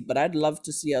policy, but I'd love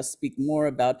to see us speak more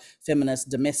about feminist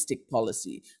domestic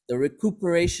policy, the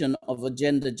recuperation of a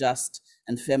gender just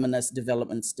and feminist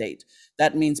development state.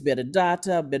 That means better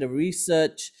data, better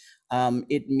research.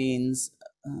 It means,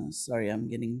 sorry, I'm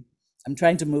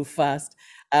trying to move fast.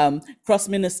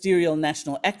 Cross-ministerial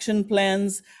national action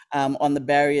plans on the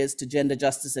barriers to gender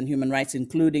justice and human rights,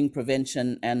 including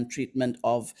prevention and treatment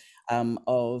of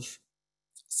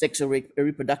sexual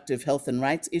reproductive health and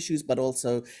rights issues, but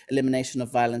also elimination of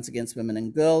violence against women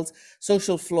and girls,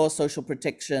 social flaw, social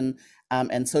protection,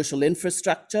 and social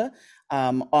infrastructure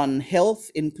on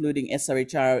health, including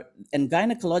SRHR and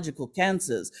gynecological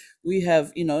cancers. We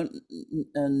have,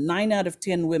 9 out of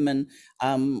 10 women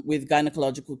with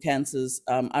gynecological cancers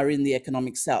are in the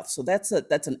economic South. So that's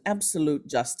an absolute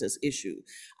justice issue.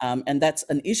 And that's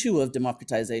an issue of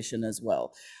democratization as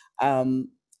well.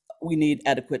 We need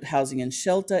adequate housing and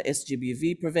shelter,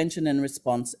 SGBV prevention and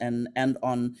response, and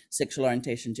on sexual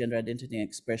orientation, gender identity and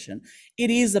expression.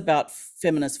 It is about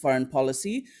feminist foreign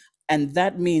policy, and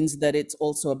that means that it's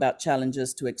also about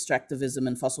challenges to extractivism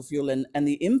and fossil fuel and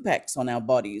the impacts on our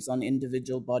bodies, on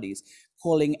individual bodies,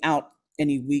 calling out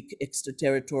any weak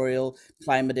extraterritorial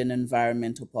climate and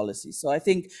environmental policy. So I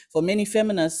think for many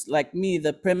feminists like me,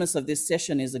 the premise of this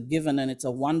session is a given, and it's a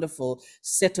wonderful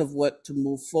set of work to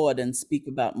move forward and speak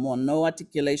about more. No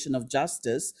articulation of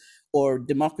justice or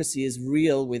democracy is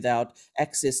real without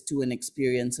access to an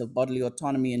experience of bodily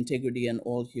autonomy, integrity, and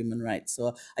all human rights.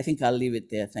 So I think I'll leave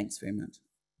it there. Thanks very much.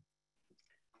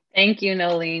 Thank you,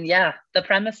 Nolene. Yeah, the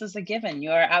premise is a given.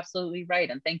 You are absolutely right.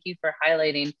 And thank you for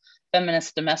highlighting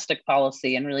feminist domestic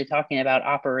policy and really talking about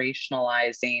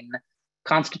operationalizing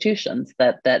constitutions,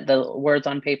 that the words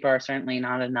on paper are certainly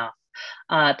not enough.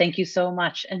 Thank you so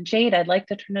much. And Jade, I'd like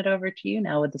to turn it over to you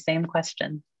now with the same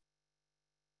question.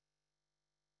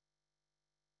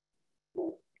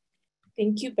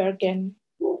 Thank you, Bergen.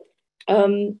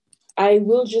 I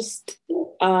will just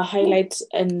highlight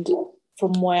and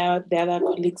from where the other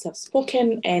colleagues have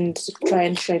spoken and try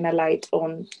and shine a light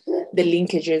on the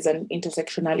linkages and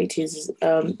intersectionalities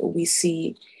we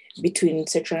see between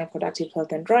sexual and reproductive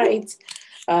health and rights,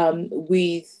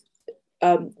 with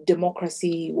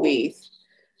democracy, with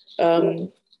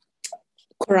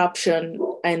corruption,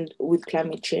 and with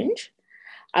climate change.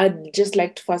 I'd just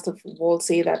like to first of all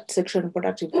say that sexual and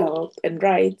reproductive health and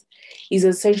rights is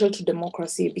essential to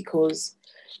democracy, because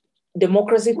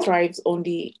democracy thrives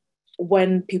only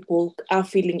when people are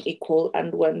feeling equal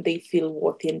and when they feel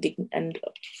worthy and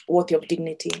worthy of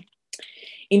dignity.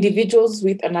 Individuals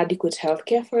with inadequate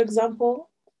healthcare, for example,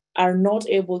 are not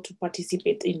able to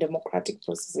participate in democratic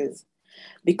processes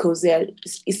because they are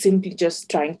simply just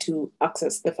trying to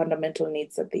access the fundamental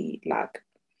needs that they lack.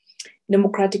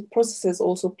 Democratic processes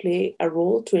also play a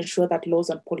role to ensure that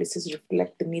laws and policies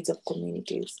reflect the needs of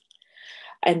communities.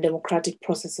 And democratic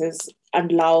processes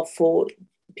allow for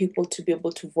people to be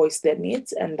able to voice their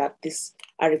needs and that these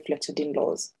are reflected in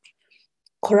laws.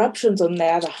 Corruption, on the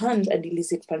other hand, and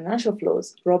illicit financial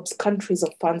flows robs countries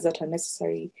of funds that are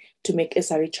necessary to make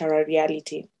SRHR a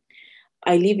reality.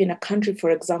 I live in a country, for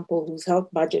example, whose health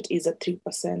budget is at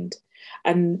 3%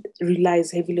 and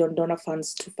relies heavily on donor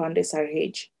funds to fund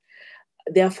SRH.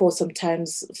 Therefore,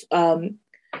 sometimes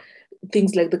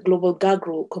things like the global gag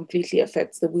rule completely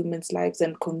affects the women's lives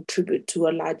and contribute to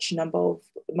a large number of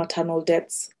maternal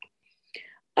deaths.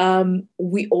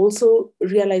 We also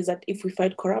realize that if we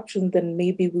fight corruption, then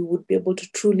maybe we would be able to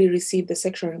truly receive the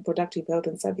sexual and reproductive health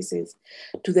and services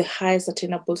to the highest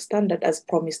attainable standard as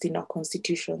promised in our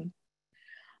constitution.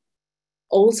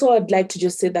 Also, I'd like to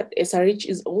just say that SRH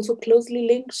is also closely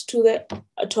linked to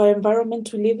our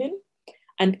environment we live in,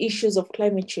 and issues of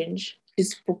climate change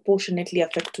disproportionately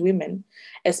affect women,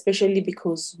 especially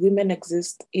because women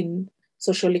exist in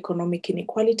social economic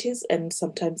inequalities and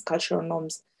sometimes cultural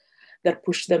norms that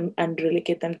push them and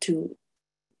relegate them to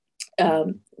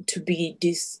be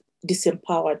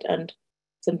disempowered and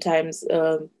sometimes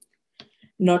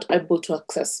not able to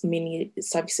access many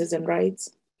services and rights.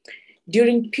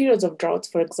 During periods of droughts,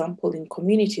 for example, in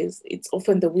communities, it's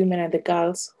often the women and the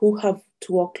girls who have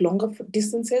to walk longer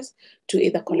distances to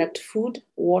either collect food,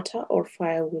 water, or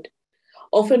firewood,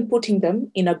 often putting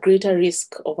them in a greater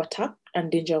risk of attack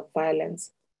and danger of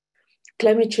violence.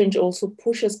 Climate change also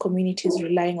pushes communities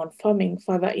relying on farming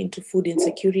further into food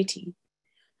insecurity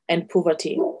and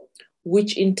poverty,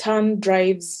 which in turn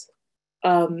drives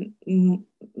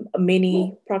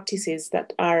many practices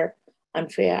that are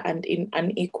unfair and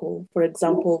unequal. For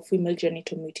example, female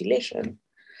genital mutilation,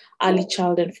 early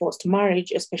child and forced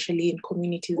marriage, especially in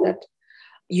communities that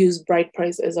use bride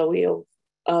price as a way of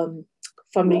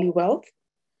family wealth.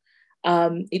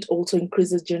 It also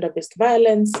increases gender-based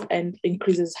violence and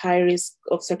increases high risk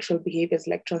of sexual behaviors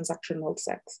like transactional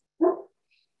sex.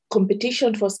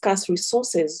 Competition for scarce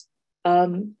resources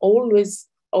always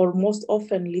or most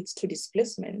often leads to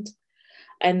displacement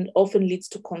and often leads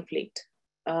to conflict.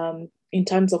 In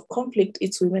terms of conflict,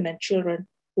 it's women and children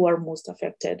who are most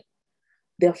affected.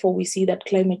 Therefore, we see that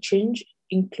climate change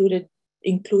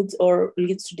includes or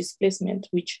leads to displacement,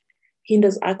 which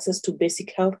hinders access to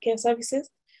basic healthcare services,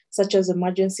 such as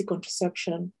emergency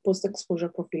contraception, post-exposure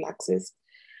prophylaxis,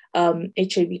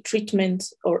 HIV treatment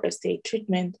or STI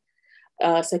treatment,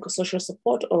 psychosocial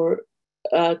support, or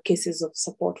cases of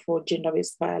support for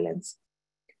gender-based violence.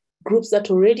 Groups that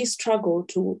already struggle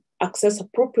to access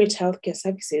appropriate healthcare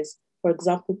services, for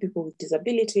example, people with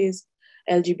disabilities,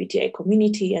 LGBTI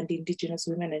community, and Indigenous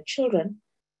women and children,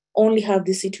 only have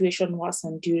this situation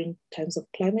worsened during times of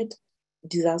climate,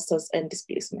 disasters, and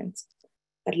displacements.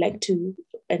 I'd like to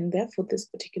end there for this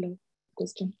particular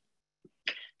question.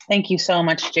 Thank you so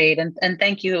much, Jade. And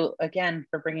thank you again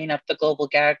for bringing up the global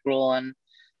gag rule and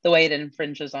the way it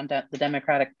infringes on the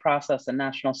democratic process and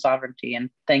national sovereignty. And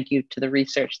thank you to the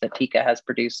research that Tika has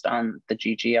produced on the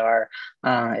GGR.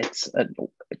 It's an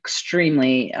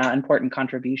extremely important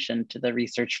contribution to the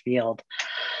research field.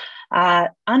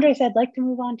 Andres, I'd like to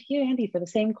move on to you, Andy, for the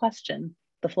same question.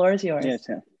 The floor is yours. Yes,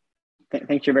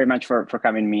 thank you very much for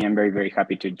having me. I'm very, very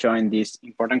happy to join this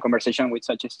important conversation with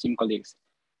such esteemed colleagues.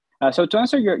 So to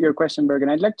answer your question, Bergen,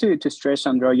 I'd like to stress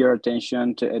and draw your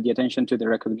attention to the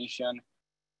recognition,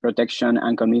 protection,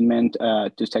 and commitment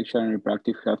to sexual and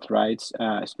reproductive health rights,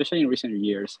 especially in recent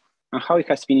years, and how it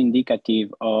has been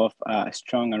indicative of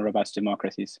strong and robust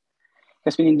democracies. It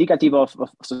has been indicative of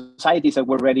societies that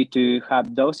were ready to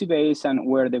have those debates and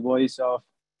where the voice of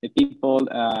the people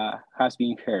has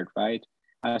been heard, right?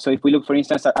 So if we look, for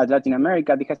instance, at Latin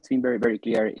America, this has been very, very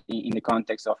clear in the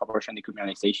context of abortion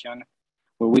decriminalization,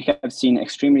 where we have seen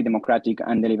extremely democratic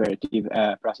and deliberative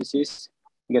processes.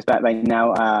 Because by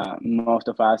now, most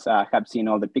of us have seen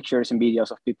all the pictures and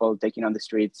videos of people taking on the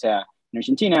streets in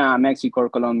Argentina, Mexico,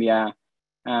 Colombia.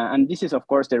 And this is, of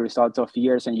course, the result of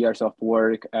years and years of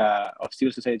work of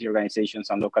civil society organizations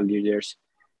and local leaders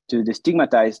to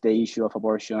destigmatize the issue of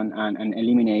abortion and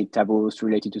eliminate taboos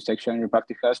related to sexual and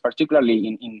reproductive health,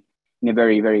 particularly in a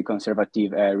very, very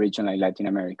conservative region like Latin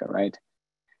America, right?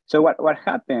 So what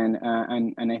happened,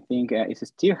 and I think is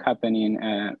still happening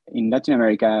in Latin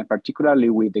America, particularly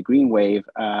with the Green Wave,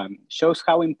 shows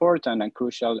how important and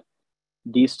crucial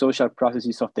these social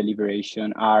processes of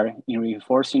deliberation are in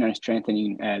reinforcing and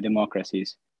strengthening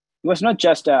democracies. It was not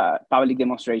just public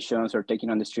demonstrations or taking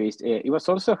on the streets. It was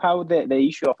also how the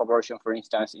issue of abortion, for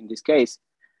instance, in this case,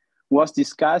 was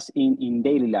discussed in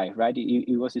daily life, right?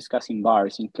 It was discussed in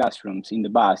bars, in classrooms, in the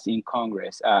bus, in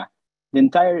Congress. The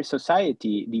entire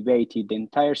society debated, the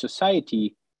entire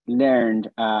society learned,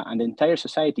 and the entire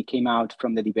society came out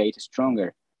from the debate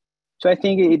stronger. So I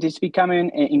think it is becoming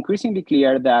increasingly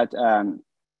clear that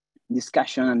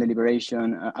discussion and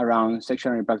deliberation around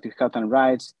sexual and reproductive health and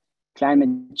rights,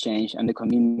 climate change, and the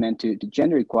commitment to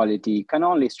gender equality can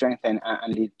only strengthen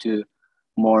and lead to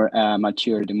more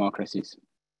mature democracies.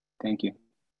 Thank you.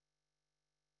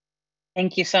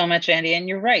 Thank you so much, Andy. And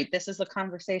you're right, this is a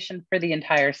conversation for the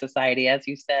entire society, as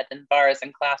you said, in bars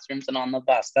and classrooms and on the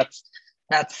bus.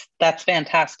 That's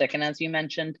fantastic. And as you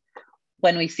mentioned,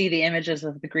 when we see the images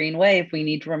of the Green Wave, we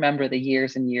need to remember the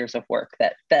years and years of work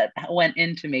that went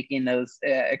into making those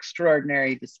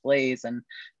extraordinary displays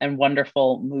and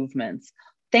wonderful movements.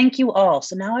 Thank you all.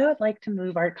 So now I would like to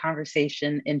move our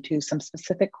conversation into some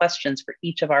specific questions for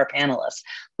each of our panelists.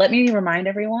 Let me remind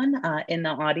everyone in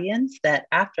the audience that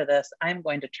after this, I'm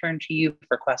going to turn to you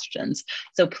for questions.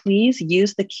 So please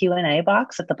use the Q&A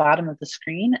box at the bottom of the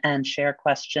screen and share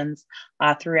questions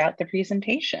throughout the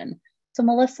presentation. So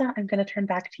Melissa, I'm going to turn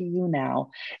back to you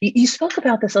now. You spoke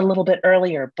about this a little bit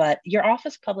earlier, but your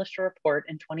office published a report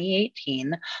in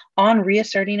 2018 on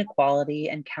reasserting equality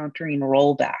and countering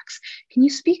rollbacks. Can you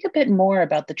speak a bit more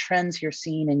about the trends you're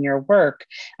seeing in your work,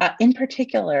 in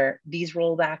particular, these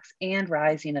rollbacks and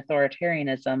rising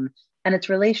authoritarianism and its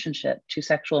relationship to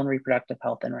sexual and reproductive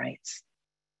health and rights?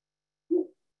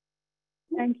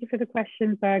 Thank you for the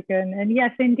question, Bergen. And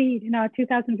yes, indeed, in our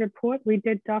 2000 report, we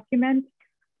did document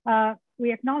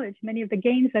we acknowledge many of the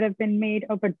gains that have been made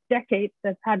over decades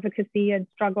of advocacy and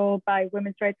struggle by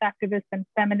women's rights activists and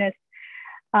feminists.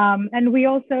 And we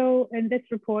also, in this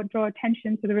report, draw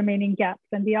attention to the remaining gaps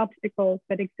and the obstacles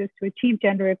that exist to achieve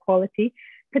gender equality,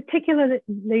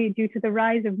 particularly due to the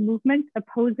rise of movements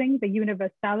opposing the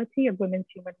universality of women's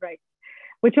human rights,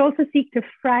 which also seek to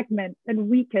fragment and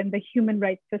weaken the human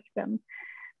rights system.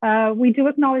 We do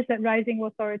acknowledge that rising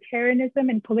authoritarianism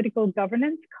in political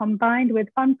governance, combined with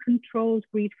uncontrolled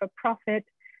greed for profit,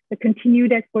 the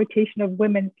continued exploitation of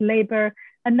women's labor,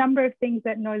 a number of things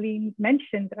that Norleen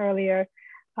mentioned earlier,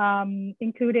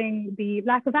 including the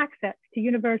lack of access to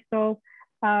universal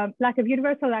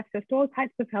access to all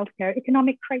types of healthcare,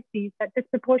 economic crises that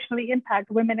disproportionately impact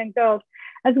women and girls,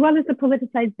 as well as the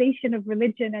politicization of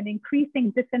religion and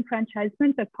increasing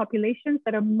disenfranchisement of populations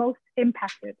that are most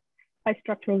impacted by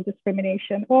structural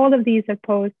discrimination. All of these have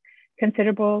posed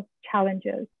considerable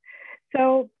challenges.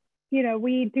 So,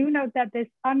 we do note that this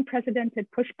unprecedented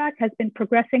pushback has been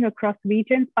progressing across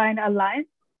regions by an alliance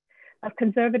of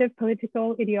conservative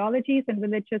political ideologies and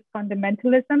religious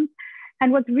fundamentalism.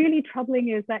 And what's really troubling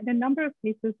is that in a number of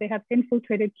cases, they have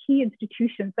infiltrated key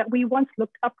institutions that we once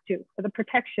looked up to for the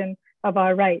protection of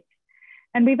our rights.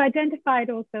 And we've identified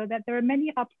also that there are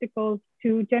many obstacles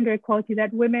to gender equality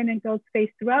that women and girls face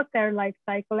throughout their life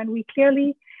cycle. And we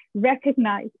clearly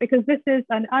recognize, because this is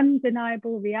an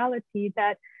undeniable reality,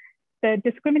 that the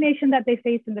discrimination that they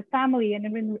face in the family and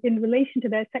in relation to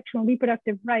their sexual and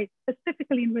reproductive rights,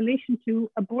 specifically in relation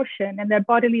to abortion and their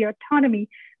bodily autonomy,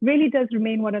 really does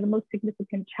remain one of the most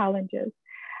significant challenges.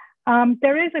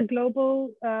 There is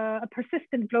a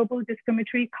persistent global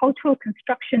discriminatory cultural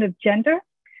construction of gender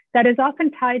that is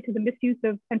often tied to the misuse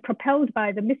of and propelled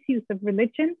by the misuse of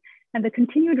religion and the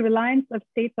continued reliance of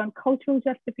states on cultural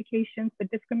justifications for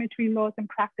discriminatory laws and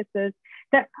practices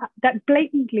that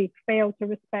blatantly fail to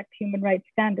respect human rights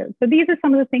standards. So these are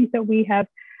some of the things that we have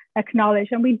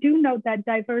acknowledged. And we do note that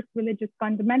diverse religious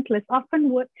fundamentalists often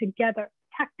work together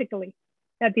tactically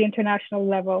at the international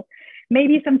level,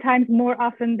 maybe sometimes more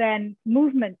often than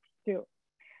movements do,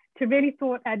 to really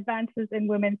thwart advances in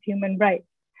women's human rights.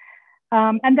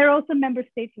 And there are also member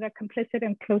states that are complicit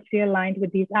and closely aligned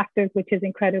with these actors, which is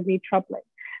incredibly troubling.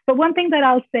 But one thing that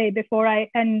I'll say before I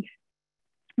end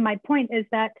my point is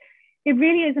that it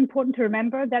really is important to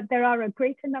remember that there are a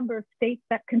greater number of states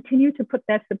that continue to put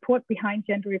their support behind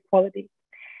gender equality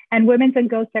and women's and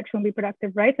girls' sexual and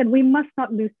reproductive rights. And we must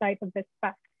not lose sight of this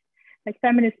fact. Like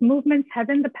feminist movements have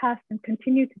in the past and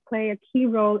continue to play a key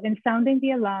role in sounding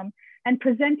the alarm and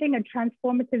presenting a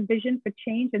transformative vision for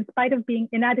change in spite of being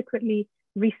inadequately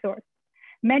resourced.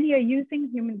 Many are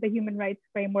using the human rights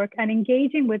framework and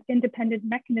engaging with independent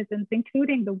mechanisms,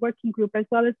 including the working group, as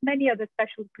well as many other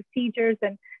special procedures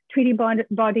and treaty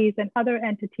bodies and other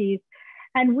entities.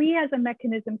 And we as a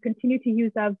mechanism continue to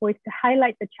use our voice to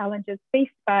highlight the challenges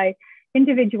faced by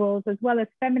individuals as well as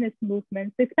feminist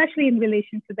movements, especially in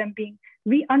relation to them being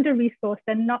under-resourced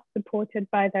and not supported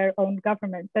by their own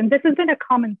governments. And this has been a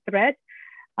common thread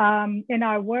in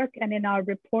our work and in our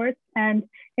reports. And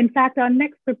in fact, our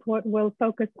next report will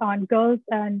focus on girls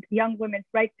and young women's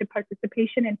right to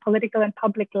participation in political and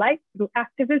public life through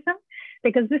activism,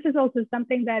 because this is also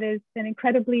something that is an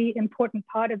incredibly important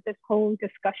part of this whole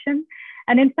discussion.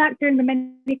 And in fact, during the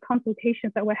many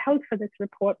consultations that were held for this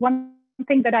report, one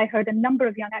thing that I heard a number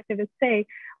of young activists say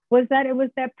was that it was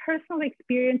their personal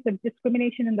experience of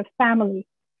discrimination in the family,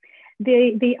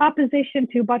 the opposition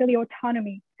to bodily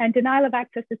autonomy and denial of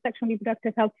access to sexual and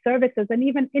reproductive health services and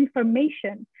even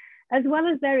information, as well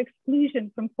as their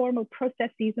exclusion from formal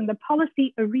processes in the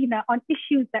policy arena on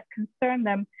issues that concern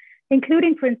them,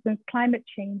 including, for instance, climate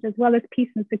change, as well as peace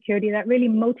and security, that really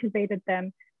motivated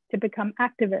them to become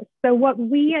activists. So what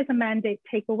we as a mandate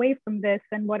take away from this,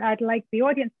 and what I'd like the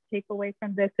audience to take away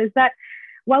from this, is that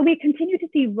while we continue to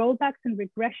see rollbacks and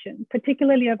regression,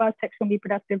 particularly of our sexual and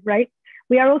reproductive rights,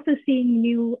 we are also seeing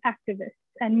new activists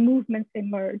and movements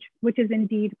emerge, which is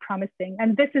indeed promising.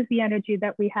 And this is the energy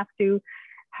that we have to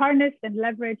harness and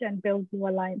leverage and build new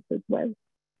alliances with.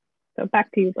 So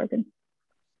back to you, Bergen.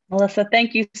 Melissa,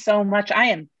 thank you so much. I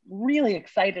am really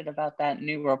excited about that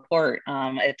new report.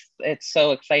 It's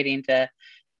so exciting to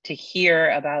hear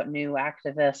about new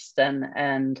activists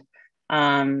and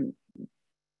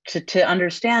to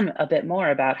understand a bit more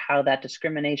about how that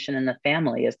discrimination in the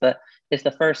family is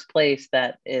the first place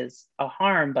that is a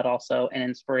harm, but also an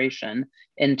inspiration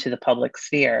into the public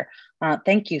sphere.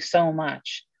 Thank you so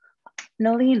much.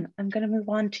 Nalin, I'm going to move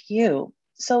on to you.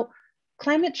 So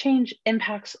climate change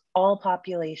impacts all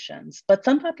populations, but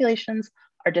some populations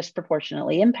are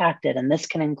disproportionately impacted, and this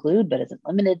can include, but isn't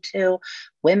limited to,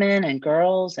 women and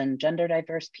girls and gender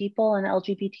diverse people and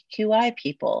LGBTQI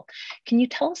people. Can you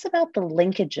tell us about the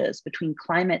linkages between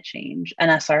climate change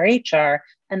and SRHR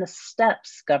and the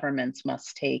steps governments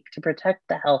must take to protect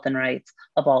the health and rights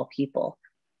of all people?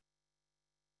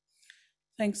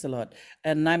 Thanks a lot.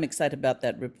 And I'm excited about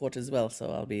that report as well, so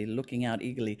I'll be looking out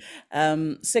eagerly.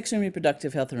 Sexual and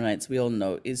reproductive health and rights, we all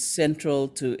know, is central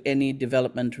to any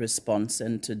development response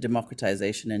and to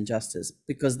democratization and justice,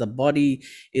 because the body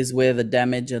is where the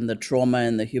damage and the trauma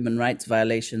and the human rights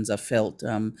violations are felt.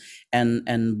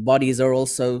 And bodies are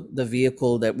also the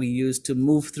vehicle that we use to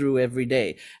move through every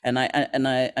day. And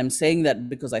I'm saying that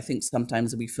because I think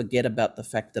sometimes we forget about the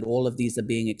fact that all of these are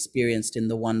being experienced in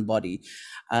the one body.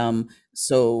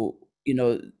 So, you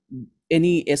know,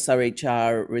 any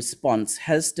SRHR response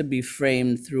has to be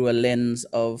framed through a lens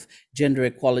of gender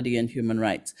equality and human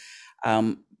rights.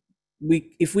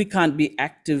 If we can't be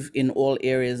active in all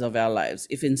areas of our lives,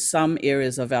 if in some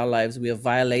areas of our lives we are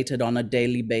violated on a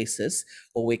daily basis,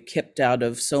 or we're kept out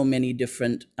of so many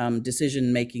different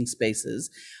decision-making spaces,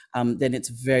 then it's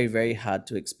very, very hard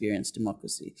to experience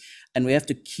democracy. And we have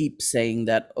to keep saying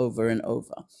that over and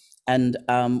over. And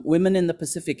women in the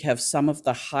Pacific have some of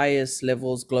the highest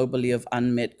levels globally of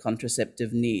unmet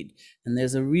contraceptive need. And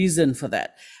there's a reason for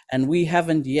that. And we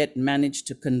haven't yet managed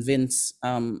to convince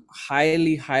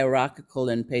highly hierarchical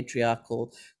and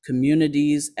patriarchal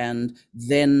communities and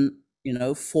then, you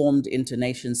know, formed into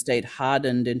nation state,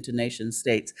 hardened into nation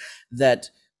states, that,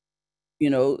 you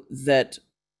know, that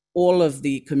all of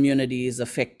the community is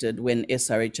affected when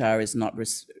SRHR is not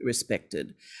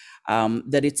respected.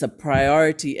 That it's a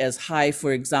priority as high.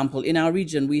 For example, in our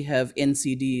region, we have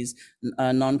NCDs,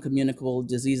 non-communicable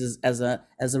diseases, as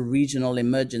a regional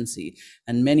emergency.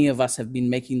 And many of us have been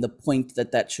making the point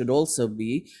that that should also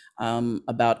be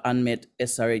about unmet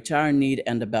SRHR need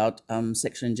and about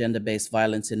sexual and gender-based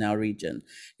violence in our region.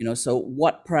 You know, so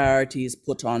what priorities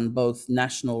put on both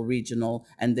national, regional,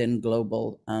 and then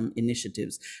global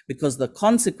initiatives? Because the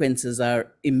consequences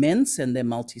are immense and they're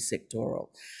multi-sectoral.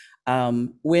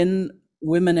 When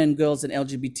women and girls and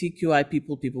LGBTQI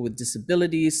people, people with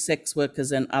disabilities, sex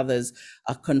workers and others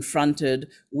are confronted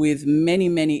with many,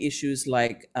 many issues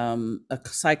like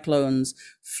cyclones,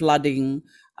 flooding,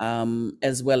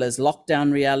 as well as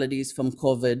lockdown realities from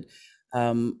COVID,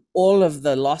 all of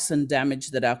the loss and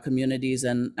damage that our communities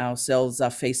and ourselves are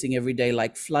facing every day,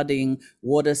 like flooding,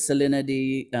 water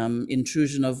salinity,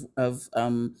 intrusion of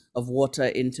water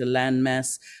into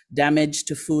landmass, damage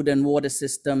to food and water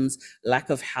systems, lack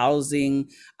of housing.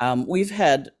 We've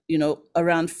had, you know,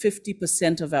 around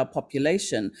 50% of our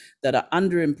population that are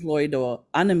underemployed or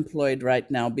unemployed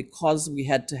right now because we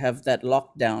had to have that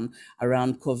lockdown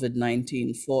around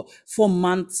COVID-19 for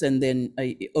months and then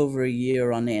over a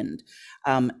year on end.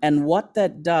 And what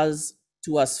that does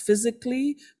to us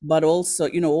physically, but also,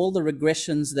 you know, all the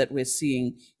regressions that we're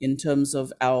seeing in terms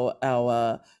of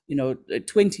our you know,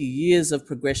 20 years of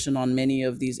progression on many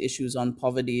of these issues on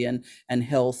poverty and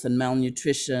health and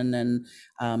malnutrition and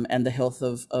the health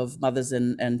of mothers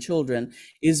and children,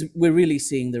 is we're really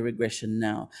seeing the regression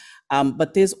now.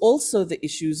 But there's also the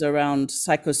issues around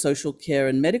psychosocial care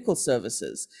and medical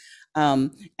services.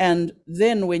 And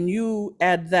then when you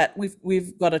add that,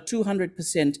 we've got a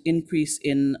 200% increase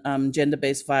in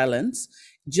gender-based violence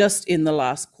just in the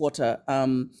last quarter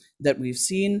that we've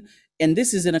seen. And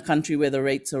this is in a country where the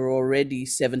rates are already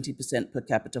 70% per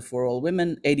capita for all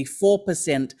women,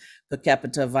 84% per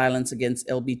capita violence against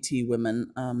LBT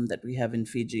women that we have in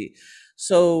Fiji.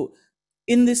 So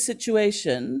in this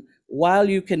situation, while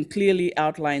you can clearly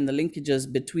outline the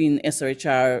linkages between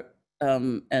SRHR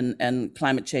and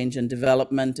climate change and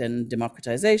development and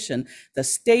democratization, the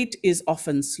state is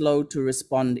often slow to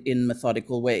respond in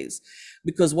methodical ways.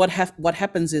 Because what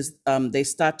happens is they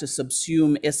start to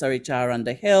subsume SRHR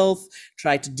under health,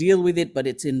 try to deal with it, but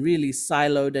it's in really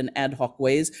siloed and ad hoc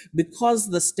ways, because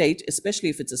the state, especially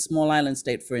if it's a small island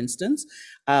state, for instance,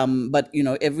 but you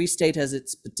know, every state has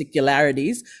its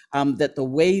particularities, that the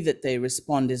way that they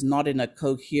respond is not in a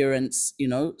coherent, you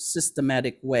know,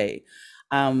 systematic way.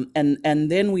 And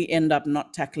then we end up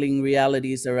not tackling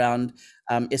realities around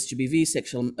SGBV,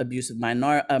 sexual abuse of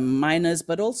minors,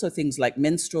 but also things like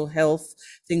menstrual health,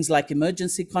 things like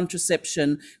emergency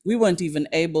contraception. We weren't even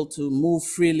able to move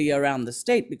freely around the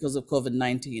state because of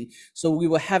COVID-19. So we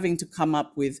were having to come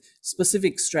up with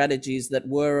specific strategies that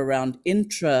were around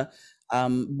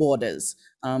borders,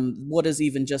 borders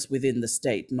even just within the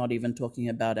state, not even talking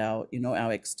about our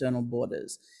external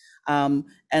borders.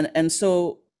 And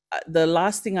so the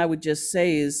last thing I would just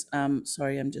say is,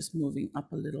 sorry, I'm just moving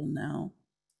up a little now.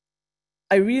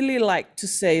 I really like to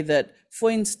say that,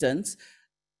 for instance,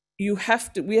 we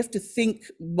have to think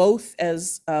both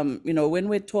as, when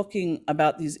we're talking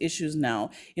about these issues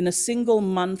now, in a single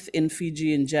month in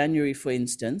Fiji in January, for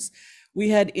instance, we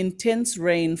had intense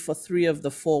rain for 3 of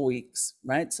the 4 weeks,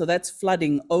 right? So that's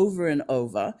flooding over and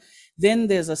over. Then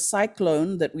there's a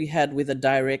cyclone that we had with a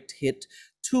direct hit,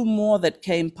 2 more that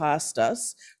came past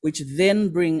us, which then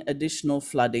bring additional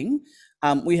flooding.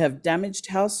 We have damaged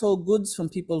household goods from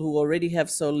people who already have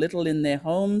so little in their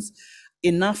homes,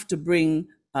 enough to bring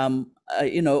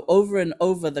over and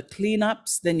over the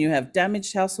cleanups. Then you have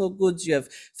damaged household goods, you have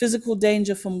physical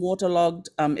danger from waterlogged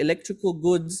electrical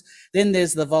goods. Then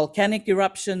there's the volcanic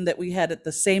eruption that we had at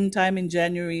the same time in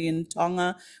January in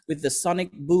Tonga, with the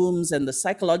sonic booms and the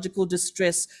psychological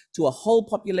distress to a whole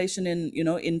population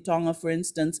in Tonga, for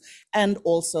instance, and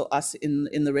also us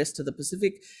in the rest of the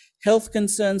Pacific. Health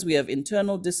concerns, we have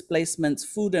internal displacements,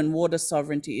 food and water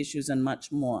sovereignty issues, and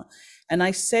much more. And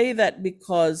I say that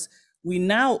because we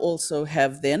now also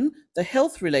have then the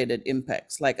health-related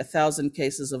impacts, like 1,000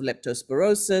 cases of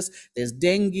leptospirosis, there's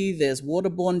dengue, there's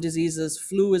waterborne diseases,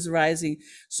 flu is rising.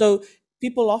 So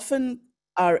people often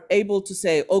are able to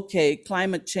say, okay,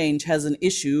 climate change has an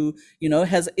issue,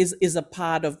 is a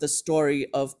part of the story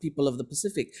of people of the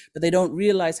Pacific, but they don't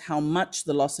realize how much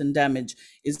the loss and damage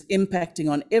is impacting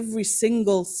on every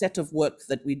single set of work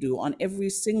that we do, on every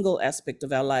single aspect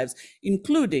of our lives,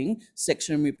 including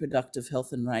sexual and reproductive health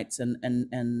and rights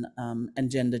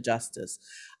and gender justice.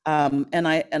 And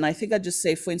I think I'd just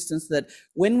say, for instance, that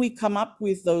when we come up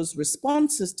with those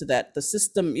responses to that, the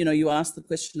system, you asked the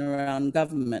question around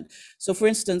government. So for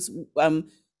instance,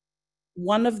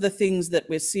 one of the things that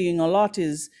we're seeing a lot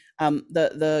is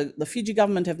the Fiji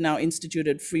government have now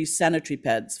instituted free sanitary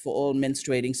pads for all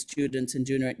menstruating students in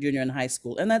junior and high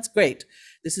school. And that's great.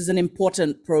 This is an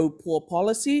important pro-poor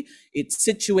policy. It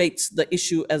situates the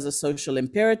issue as a social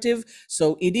imperative.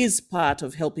 So it is part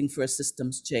of helping for a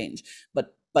systems change.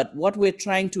 But what we're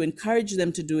trying to encourage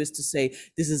them to do is to say,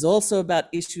 this is also about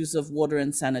issues of water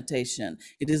and sanitation.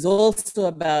 It is also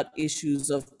about issues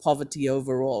of poverty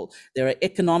overall. There are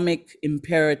economic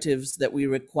imperatives that we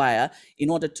require in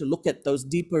order to look at those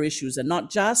deeper issues, and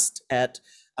not just at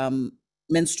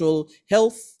menstrual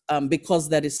health, because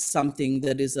that is something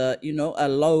that is a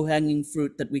low-hanging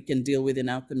fruit that we can deal with in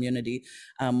our community,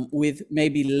 with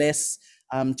maybe less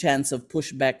chance of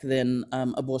pushback than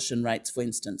abortion rights, for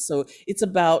instance. So it's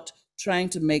about trying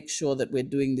to make sure that we're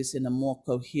doing this in a more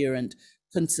coherent,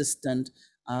 consistent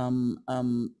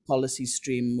policy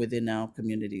stream within our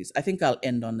communities. I think I'll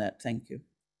end on that. Thank you.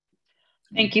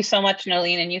 Thank you so much,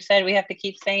 Nolene. And you said we have to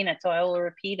keep saying it, so I will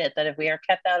repeat it, that if we are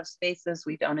kept out of spaces,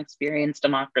 we don't experience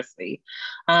democracy.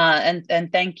 And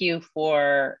thank you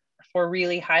for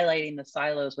really highlighting the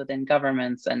silos within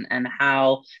governments and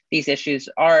how these issues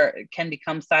can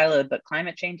become siloed, but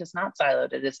climate change is not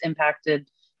siloed. It is impacted,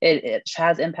 it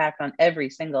has impact on every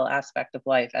single aspect of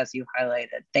life, as you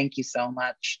highlighted. Thank you so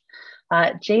much.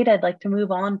 Jade, I'd like to move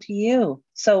on to you.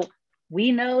 So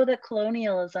we know that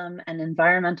colonialism and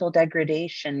environmental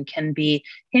degradation can be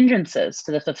hindrances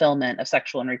to the fulfillment of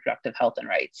sexual and reproductive health and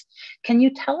rights. Can you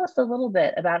tell us a little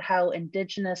bit about how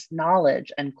Indigenous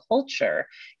knowledge and culture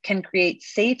can create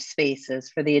safe spaces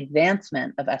for the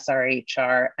advancement of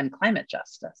SRHR and climate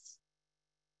justice?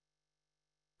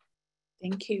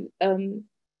 Thank you.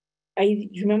 I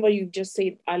remember you just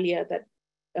said earlier that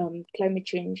climate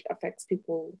change affects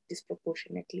people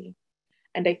disproportionately.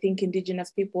 And I think Indigenous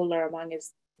people are among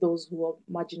those who are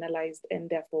marginalized and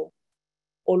therefore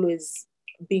always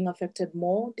being affected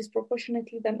more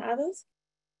disproportionately than others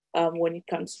when it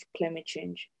comes to climate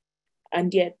change.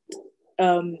 And yet,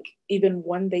 even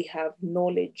when they have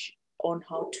knowledge on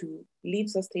how to live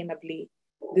sustainably,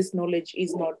 this knowledge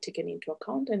is not taken into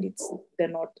account, and they're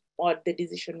not at the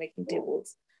decision-making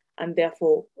tables. And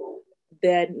therefore,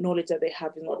 their knowledge that they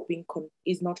have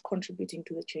is not contributing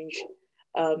to the change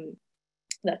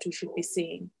that we should be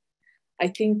seeing. I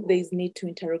think there is need to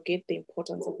interrogate the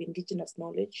importance of Indigenous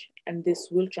knowledge, and this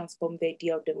will transform the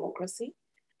idea of democracy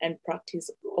and practice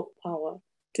of power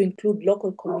to include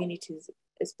local communities,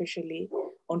 especially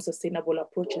on sustainable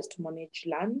approaches to manage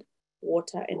land,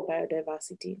 water, and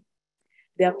biodiversity.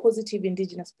 There are positive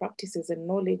indigenous practices and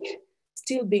knowledge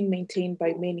still being maintained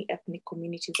by many ethnic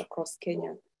communities across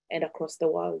Kenya and across the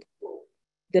world.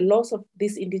 The loss of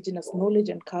this indigenous knowledge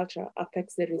and culture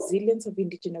affects the resilience of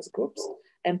indigenous groups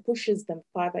and pushes them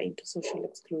further into social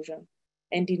exclusion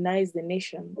and denies the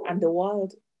nation and the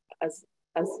world as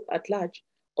at large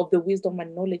of the wisdom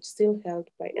and knowledge still held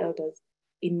by elders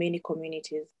in many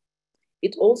communities.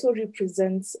 It also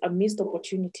represents a missed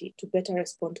opportunity to better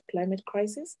respond to climate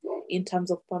crisis in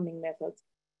terms of farming methods.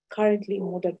 Currently,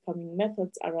 modern farming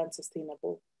methods are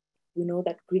unsustainable. We know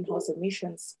that greenhouse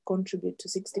emissions contribute to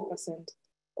 60%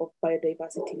 of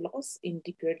biodiversity loss in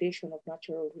degradation of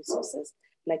natural resources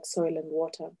like soil and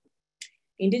water.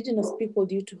 Indigenous people,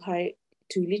 due to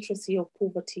illiteracy or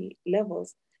poverty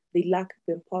levels, they lack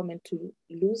the empowerment to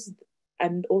lose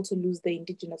and also lose the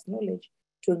indigenous knowledge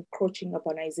to encroaching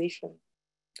urbanization.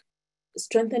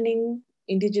 Strengthening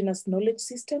indigenous knowledge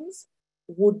systems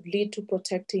would lead to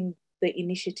protecting the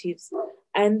initiatives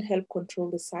and help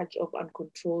control the surge of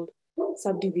uncontrolled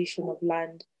subdivision of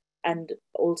land and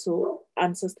also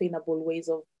unsustainable ways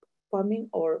of farming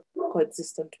or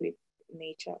coexistent with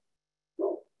nature.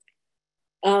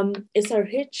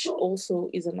 SRH also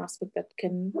is an aspect that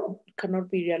cannot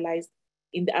be realized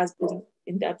in the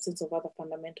absence of other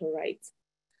fundamental rights.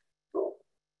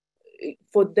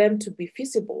 For them to be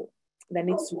feasible, there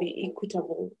needs to be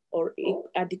equitable or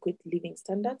adequate living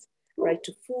standards, right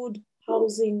to food,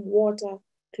 housing, water,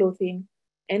 clothing,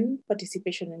 and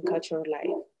participation in cultural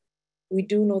life. We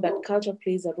do know that culture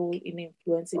plays a role in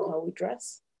influencing how we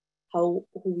dress, who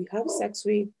we have sex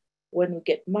with, when we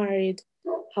get married,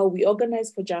 how we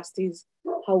organize for justice,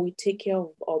 how we take care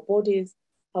of our bodies,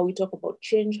 how we talk about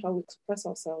change, how we express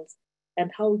ourselves,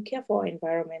 and how we care for our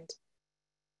environment.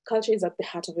 Culture is at the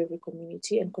heart of every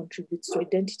community and contributes to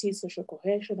identity, social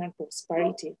cohesion, and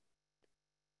prosperity.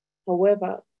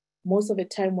 However, most of the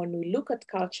time when we look at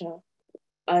culture,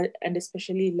 and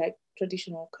especially like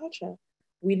traditional culture,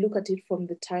 we look at it from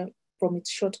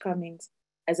its shortcomings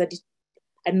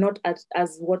and not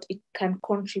as what it can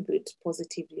contribute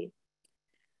positively.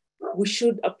 We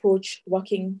should approach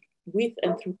working with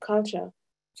and through culture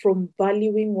from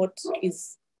valuing what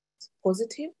is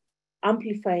positive,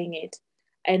 amplifying it,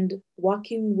 and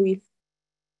working with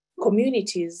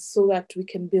communities so that we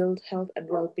can build health and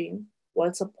well-being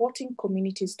while supporting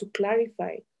communities to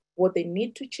clarify what they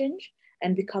need to change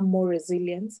and become more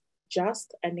resilient,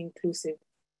 just, and inclusive.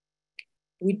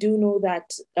 We do know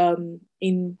that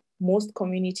in most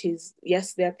communities,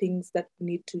 yes, there are things that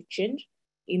need to change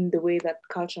in the way that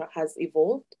culture has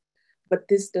evolved, but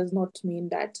this does not mean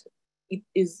that it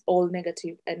is all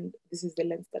negative, and this is the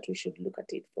lens that we should look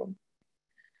at it from.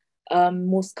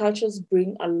 Most cultures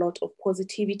bring a lot of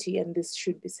positivity, and this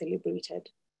should be celebrated.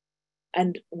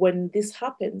 And when this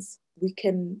happens, we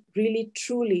can really,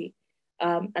 truly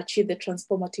achieve the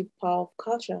transformative power of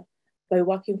culture by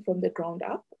working from the ground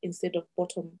up instead of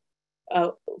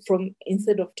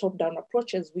top-down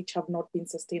approaches, which have not been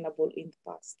sustainable in the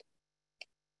past.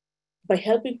 By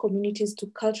helping communities to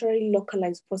culturally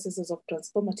localize processes of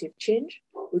transformative change,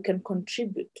 we can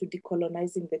contribute to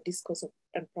decolonizing the discourse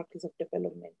and practice of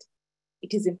development.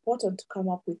 It is important to come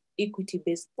up with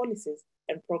equity-based policies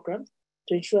and programs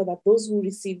to ensure that those who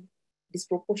receive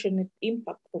disproportionate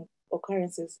impact from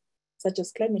occurrences such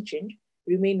as climate change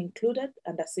remain included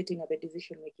and are sitting at the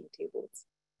decision-making tables.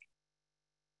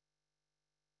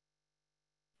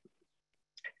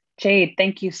 Jade,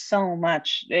 thank you so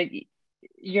much.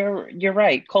 You're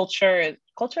right. Culture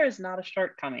is not a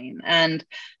shortcoming, and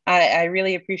I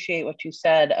really appreciate what you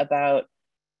said about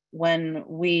when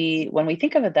we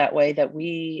think of it that way, that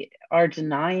we are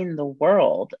denying the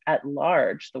world at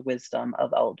large the wisdom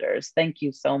of elders. Thank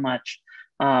you so much.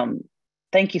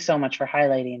 Thank you so much for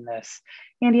highlighting this.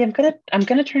 Andy, I'm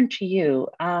gonna turn to you.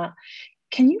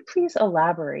 Can you please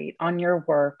elaborate on your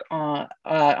work on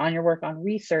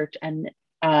research and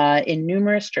in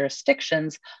numerous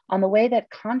jurisdictions on the way that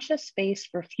conscious-based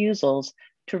refusals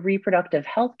to reproductive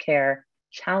health care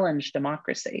challenge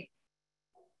democracy?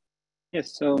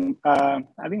 Yes, so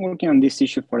I've been working on this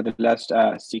issue for the last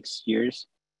 6 years.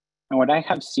 And what I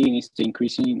have seen is the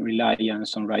increasing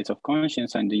reliance on rights of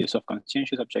conscience and the use of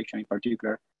conscientious objection in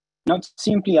particular, not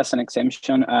simply as an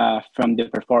exemption from the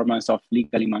performance of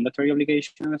legally mandatory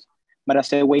obligations, but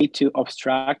as a way to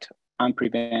obstruct and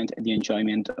prevent the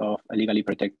enjoyment of legally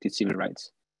protected civil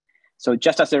rights. So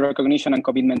just as the recognition and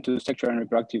commitment to sexual and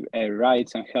reproductive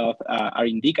rights and health are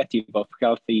indicative of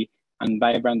healthy and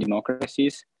vibrant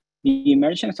democracies, the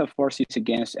emergence of forces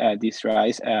against these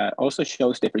rights also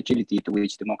shows the fragility to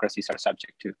which democracies are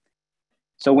subject to.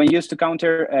 So when used to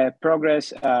counter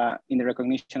progress in the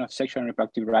recognition of sexual and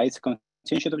reproductive rights,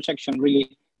 conscientious objection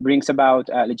really brings about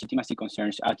legitimacy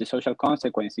concerns as the social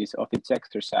consequences of its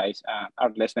exercise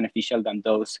are less beneficial than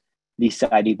those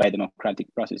decided by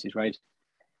democratic processes, right?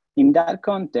 In that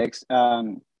context,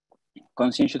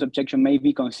 conscientious objection may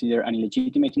be considered an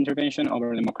illegitimate intervention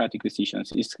over democratic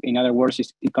decisions. In other words,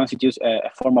 it constitutes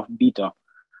a form of veto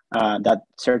that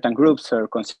certain groups or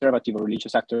conservative or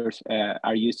religious actors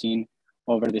are using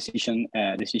over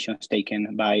decisions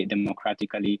taken by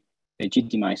democratically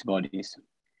legitimized bodies.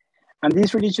 And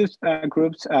these religious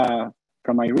groups,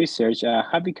 from my research,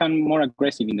 have become more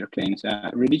aggressive in their claims.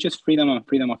 Religious freedom and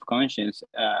freedom of conscience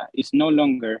is no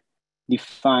longer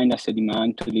defined as a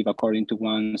demand to live according to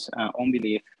one's own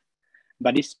belief,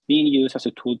 but it's being used as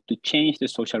a tool to change the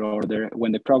social order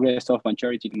when the progress of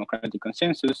majority democratic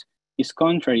consensus is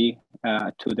contrary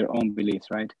to their own beliefs,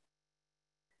 right?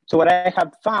 So what I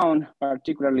have found,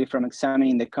 particularly from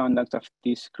examining the conduct of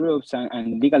these groups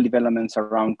and legal developments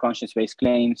around conscience-based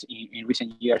claims in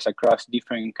recent years across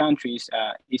different countries,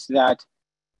 is that,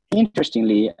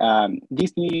 interestingly,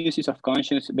 these new uses of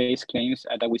conscience-based claims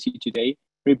that we see today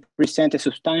represent a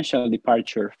substantial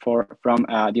departure from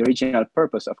the original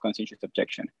purpose of conscientious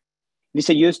objection. This is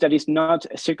a use that is not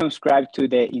circumscribed to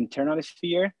the internal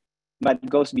sphere, but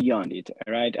goes beyond it,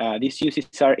 right? These uses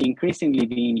are increasingly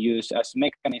being used as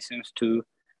mechanisms to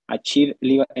achieve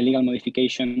a legal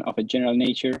modification of a general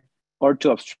nature or to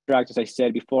obstruct, as I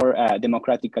said before,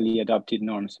 democratically adopted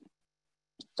norms.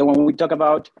 So when we talk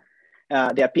about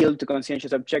the appeal to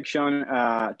conscientious objection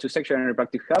to sexual and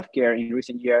reproductive healthcare in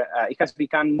recent years, it has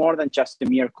become more than just a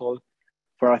mere call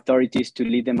for authorities to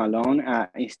leave them alone.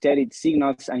 Instead, it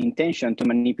signals an intention to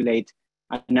manipulate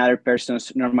another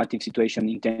person's normative situation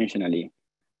intentionally.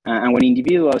 And when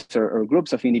individuals or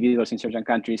groups of individuals in certain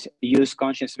countries use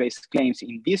conscience-based claims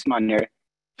in this manner,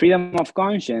 freedom of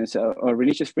conscience or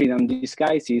religious freedom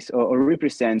disguises or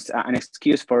represents an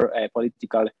excuse for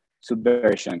political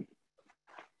subversion.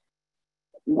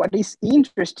 What is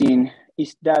interesting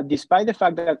is that despite the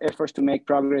fact that efforts to make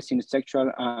progress in the sexual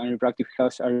and reproductive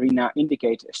health arena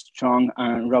indicate strong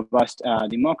and robust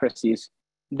democracies,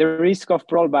 the risk of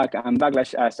rollback and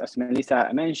backlash, as Melissa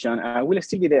mentioned, will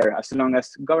still be there as long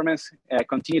as governments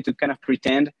continue to kind of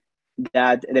pretend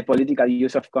that the political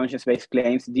use of conscience-based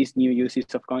claims, these new uses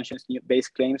of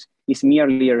conscience-based claims, is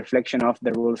merely a reflection of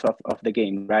the rules of the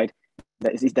game, right?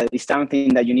 That is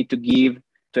something that you need to give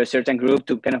to a certain group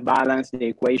to kind of balance the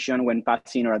equation when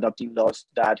passing or adopting laws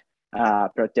that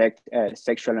protect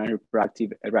sexual and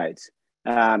reproductive rights.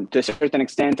 To a certain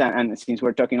extent, and since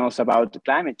we're talking also about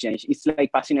climate change, it's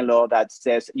like passing a law that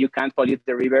says you can't pollute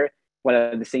the river, while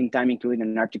at the same time including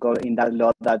an article in that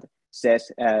law that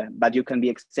says, but you can be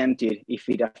exempted if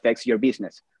it affects your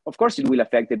business. Of course, it will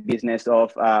affect the business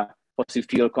of fossil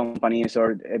fuel companies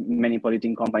or many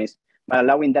polluting companies, but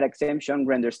allowing that exemption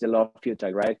renders the law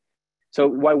futile, right? So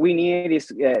what we need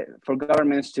is for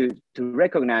governments to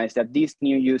recognize that these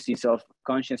new uses of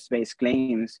conscience-based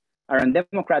claims are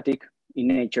undemocratic in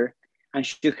nature and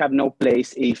should have no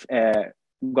place if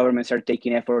governments are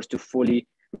taking efforts to fully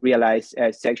realize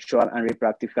sexual and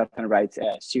reproductive health and rights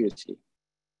seriously.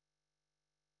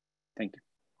 Thank you.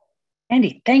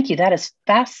 Andy, thank you. That is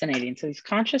fascinating. So these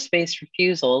conscience-based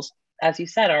refusals, as you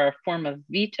said, are a form of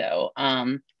veto.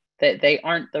 They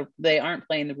aren't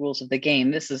playing the rules of the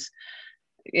game.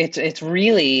 It's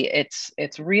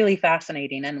really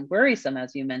fascinating and worrisome,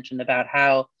 as you mentioned, about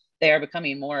how they are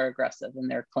becoming more aggressive in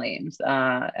their claims.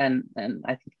 And I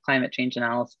think climate change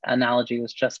analogy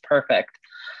was just perfect.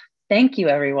 Thank you,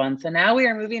 everyone. So now we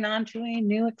are moving on to a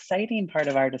new exciting part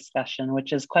of our discussion,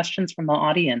 which is questions from the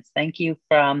audience. Thank you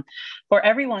for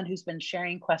everyone who's been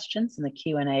sharing questions in the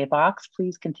Q&A box.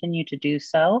 Please continue to do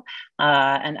so.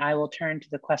 And I will turn to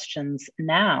the questions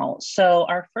now. So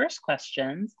our first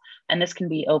questions, and this can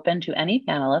be open to any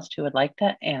panelist who would like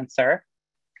to answer,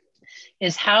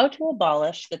 is how to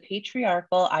abolish the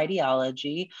patriarchal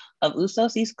ideology of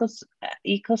usos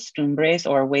y costumbres,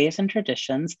 or ways and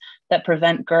traditions, that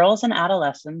prevent girls and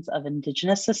adolescents of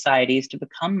indigenous societies to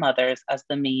become mothers as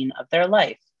the mean of their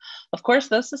life. Of course,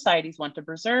 those societies want to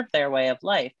preserve their way of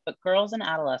life, but girls and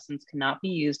adolescents cannot be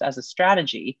used as a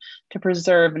strategy to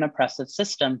preserve an oppressive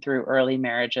system through early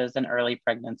marriages and early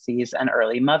pregnancies and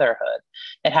early motherhood.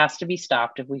 It has to be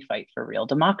stopped if we fight for real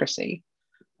democracy.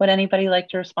 Would anybody like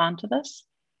to respond to this?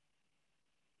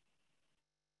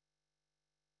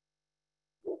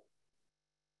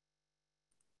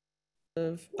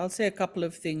 I'll say a couple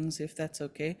of things, if that's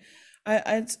okay.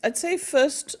 I'd say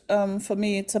first, for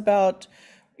me, it's about,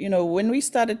 when we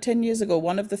started 10 years ago,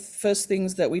 one of the first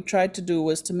things that we tried to do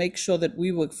was to make sure that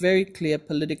we were very clear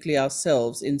politically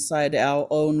ourselves inside our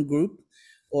own group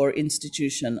or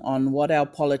institution on what our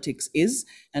politics is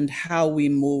and how we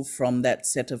move from that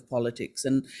set of politics.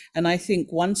 And I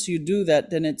think once you do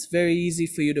that, then it's very easy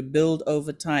for you to build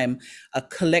over time a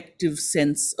collective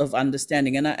sense of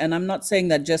understanding. And I'm not saying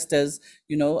that just as,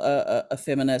 a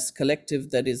feminist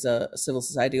collective that is a civil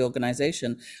society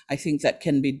organization. I think that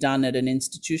can be done at an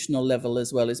institutional level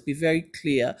as well, is be very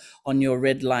clear on your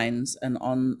red lines and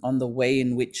on the way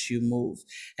in which you move.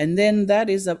 And then that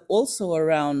is also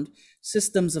around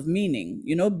systems of meaning,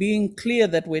 being clear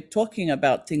that we're talking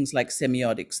about things like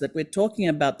semiotics, that we're talking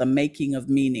about the making of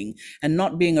meaning and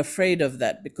not being afraid of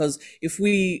that. Because if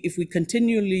we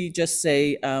continually just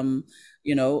say,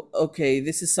 okay,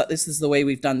 this is the way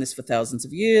we've done this for thousands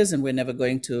of years, and we're never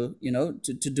going to,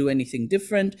 to do anything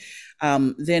different,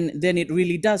 then it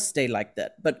really does stay like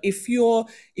that. But if you're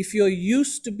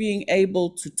used to being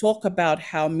able to talk about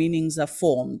how meanings are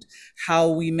formed, how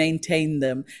we maintain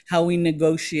them, how we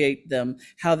negotiate them,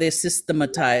 how they're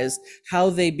systematized, how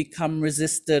they become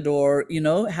resisted, or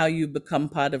how you become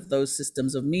part of those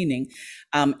systems of meaning,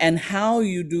 and how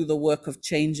you do the work of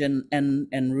change and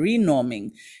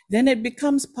renorming, then it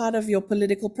becomes part of your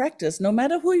political practice, no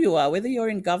matter who you are, whether you're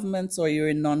in governments or you're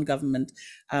in non-government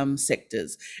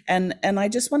sectors. And I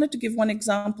just wanted to give one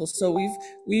example. So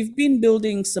we've been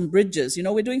building some bridges.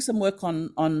 We're doing some work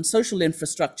on social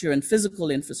infrastructure and physical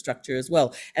infrastructure as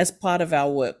well as part of our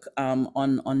work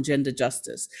on gender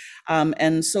justice.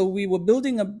 And so we were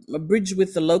building a bridge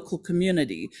with the local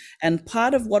community. And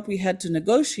part of what we had to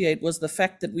negotiate was the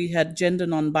fact that we had gender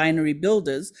non-binary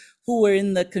builders who were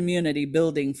in the community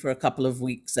building for a couple of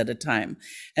weeks at a time.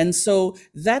 And so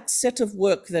that set of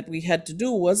work that we had to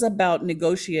do was about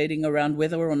negotiating around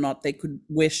whether or not they could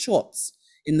wear shorts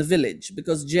in the village,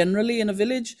 because generally in a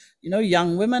village,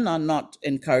 young women are not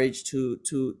encouraged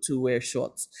to wear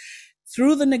shorts.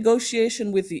 Through the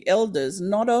negotiation with the elders,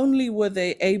 not only were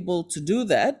they able to do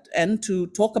that and to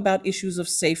talk about issues of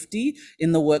safety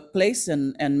in the workplace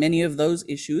and many of those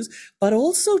issues, but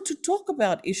also to talk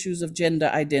about issues of gender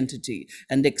identity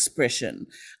and expression.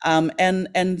 And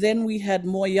then we had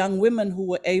more young women who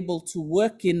were able to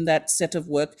work in that set of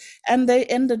work, and they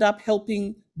ended up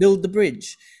helping build the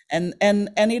bridge. And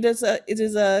it is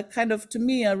a kind of, to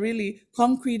me, a really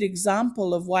concrete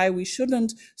example of why we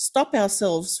shouldn't stop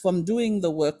ourselves from doing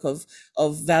the work of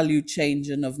value change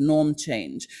and of norm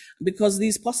change, because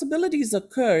these possibilities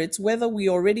occur. It's whether we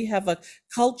already have a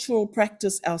cultural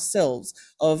practice ourselves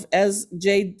of, as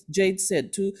Jade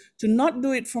said, to not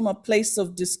do it from a place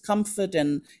of discomfort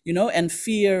and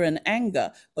fear and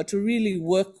anger, but to really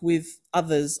work with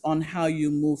others on how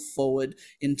you move forward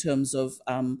in terms of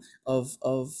not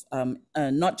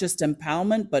just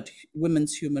empowerment, but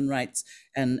women's human rights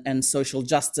and social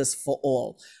justice for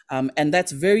all. And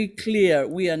that's very clear.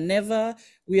 We are never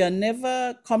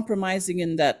compromising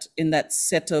in that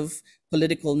set of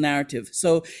political narrative.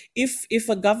 So if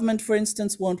a government, for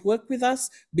instance, won't work with us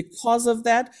because of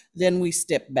that, then we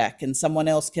step back and someone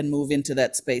else can move into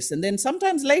that space. And then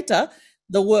sometimes later,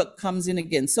 the work comes in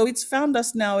again. So it's found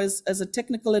us now as a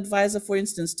technical advisor, for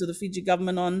instance, to the Fiji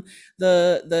government on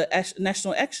the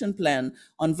National Action Plan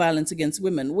on Violence Against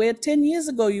Women, where 10 years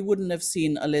ago, you wouldn't have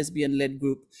seen a lesbian-led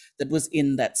group that was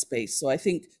in that space. So I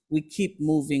think we keep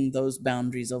moving those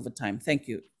boundaries over time. Thank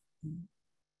you.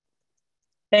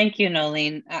 Thank you,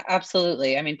 Nolene.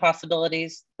 Absolutely. I mean,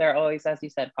 possibilities, there are always, as you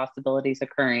said, possibilities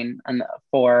occurring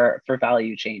for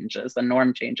value changes and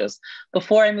norm changes.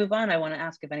 Before I move on, I want to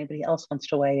ask if anybody else wants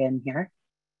to weigh in here.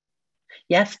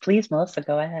 Yes, please, Melissa,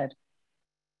 go ahead.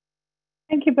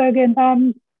 Thank you, Bergen.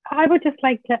 I would just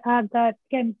like to add that,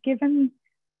 again, given,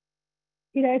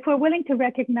 if we're willing to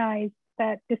recognize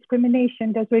that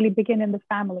discrimination does really begin in the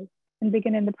family and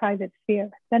begin in the private sphere,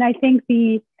 then I think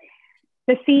the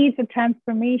seeds of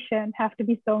transformation have to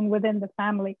be sown within the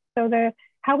family. So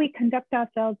how we conduct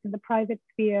ourselves in the private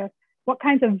sphere, what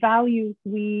kinds of values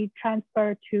we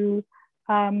transfer to,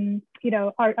 our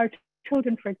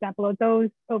children, for example, or those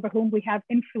over whom we have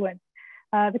influence,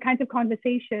 the kinds of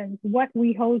conversations, what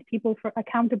we hold people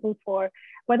accountable for,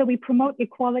 whether we promote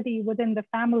equality within the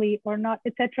family or not,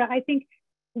 etc. I think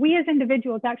we as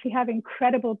individuals actually have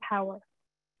incredible power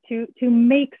to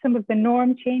make some of the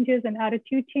norm changes and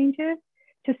attitude changes,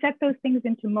 to set those things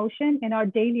into motion in our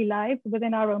daily lives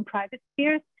within our own private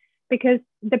spheres. Because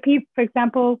for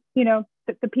example, the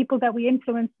people that we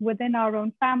influence within our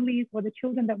own families or the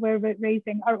children that we're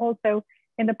raising are also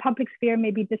in the public sphere,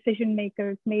 maybe decision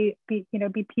makers, may be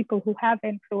people who have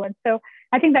influence. So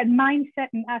I think that mindset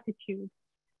and attitude,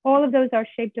 all of those are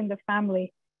shaped in the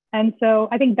family. And so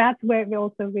I think that's where we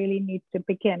also really need to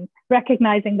begin,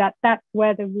 recognizing that that's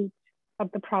where the root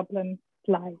of the problem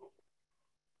lies.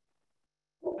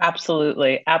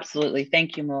 Absolutely. Absolutely.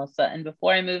 Thank you, Melissa. And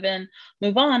before I move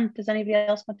on, does anybody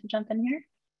else want to jump in here?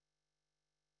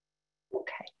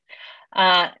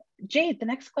 Okay. Jade, the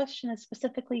next question is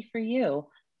specifically for you.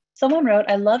 Someone wrote,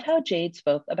 I love how Jade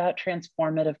spoke about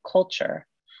transformative culture.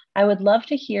 I would love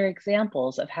to hear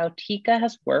examples of how TICA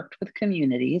has worked with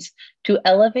communities to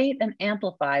elevate and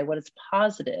amplify what is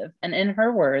positive, and in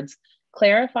her words,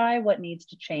 clarify what needs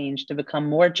to change to become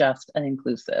more just and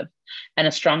inclusive and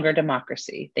a stronger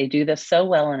democracy. They do this so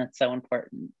well and it's so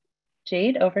important.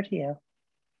 Jade, over to you.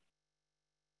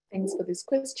 Thanks for this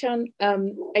question.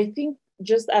 I think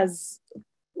just as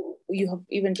you have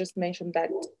even just mentioned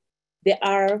that there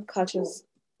are cultures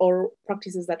or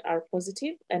practices that are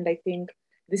positive, and I think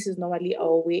this is normally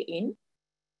our way in.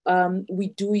 We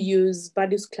do use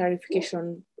values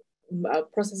clarification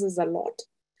processes a lot.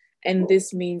 And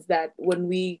this means that when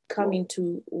we come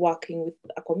into working with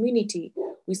a community,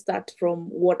 we start from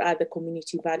what are the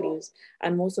community values.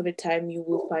 And most of the time you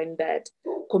will find that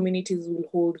communities will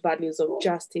hold values of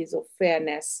justice, of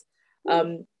fairness.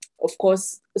 Of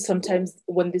course, sometimes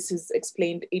when this is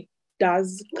explained, it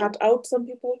does cut out some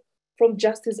people from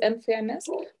justice and fairness.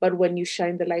 But when you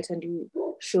shine the light and you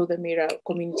show the mirror,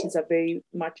 communities are very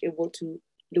much able to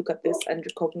look at this and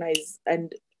recognize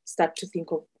and start to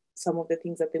think of some of the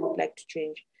things that they would like to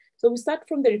change. So we start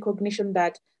from the recognition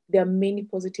that there are many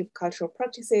positive cultural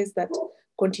practices that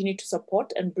continue to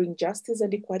support and bring justice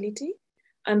and equality,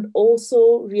 and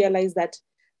also realize that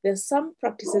there's some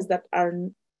practices that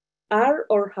are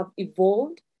or have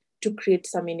evolved to create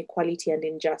some inequality and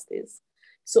injustice.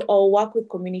 So our work with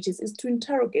communities is to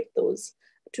interrogate those,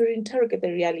 to interrogate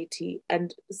the reality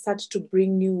and start to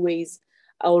bring new ways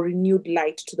or renewed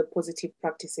light to the positive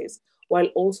practices, while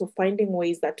also finding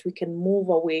ways that we can move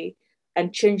away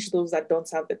and change those that don't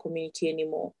serve the community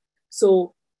anymore.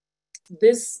 So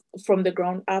this from the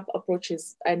ground up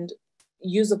approaches and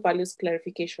use of values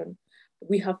clarification,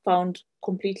 we have found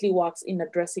completely works in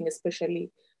addressing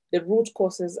especially the root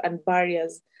causes and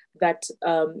barriers that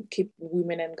keep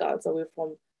women and girls away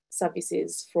from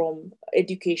services, from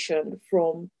education,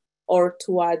 from or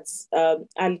towards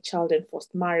early child and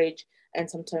forced marriage, and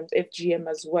sometimes FGM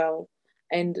as well.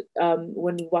 And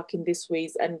when we work in these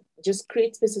ways and just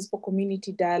create spaces for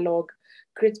community dialogue,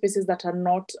 create spaces that are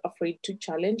not afraid to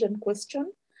challenge and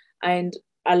question, and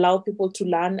allow people to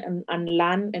learn and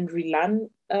unlearn and relearn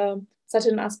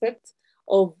certain aspects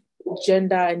of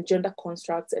gender and gender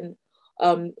constructs and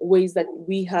ways that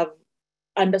we have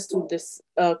understood this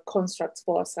constructs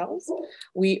for ourselves.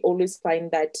 We always find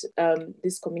that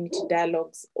these community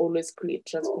dialogues always create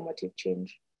transformative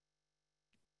change.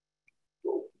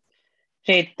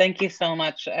 Jade, thank you so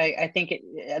much. I think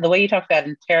the way you talk about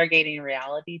interrogating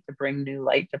reality to bring new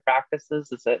light to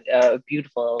practices is a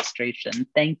beautiful illustration.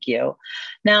 Thank you.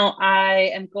 Now, I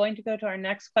am going to go to our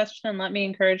next question. Let me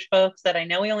encourage folks that I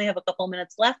know we only have a couple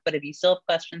minutes left, but if you still have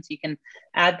questions, you can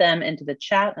add them into the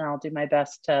chat and I'll do my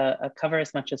best to cover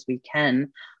as much as we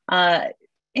can.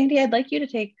 Andy, I'd like you to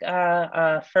take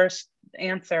first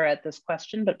answer at this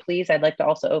question, but please, I'd like to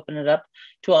also open it up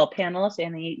to all panelists.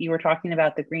 Andy, you were talking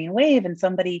about the green wave, and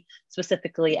somebody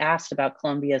specifically asked about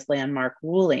Colombia's landmark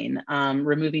ruling,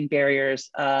 removing barriers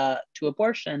to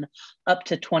abortion up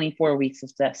to 24 weeks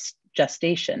of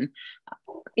gestation.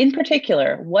 In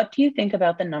particular, what do you think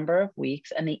about the number of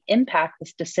weeks and the impact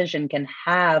this decision can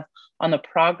have on the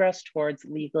progress towards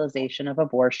legalization of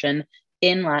abortion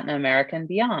in Latin America and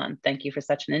beyond? Thank you for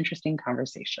such an interesting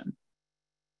conversation.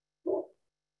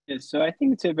 Yes, so I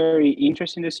think it's a very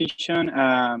interesting decision.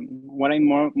 What I'm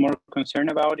more concerned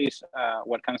about is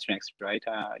what comes next, right?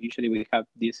 Usually we have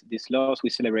these laws, we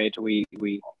celebrate,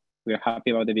 we're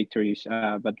happy about the victories,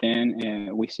 but then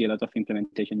we see a lot of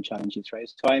implementation challenges, right?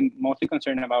 So I'm mostly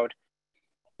concerned about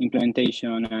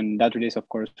implementation, and that relates, of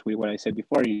course, with what I said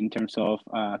before in terms of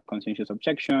conscientious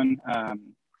objection,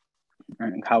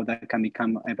 and how that can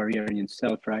become a barrier in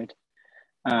itself, right?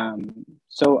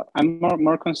 So I'm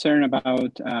more concerned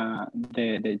about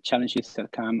the challenges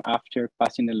that come after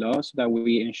passing the law, so that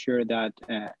we ensure that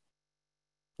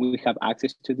we have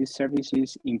access to these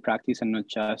services in practice and not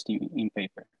just in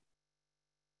paper.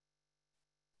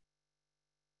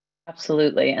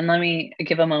 Absolutely. And let me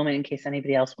give a moment in case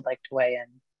anybody else would like to weigh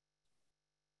in.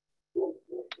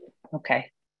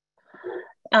 Okay.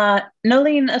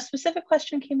 Nolene, a specific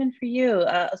question came in for you.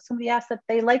 Somebody asked that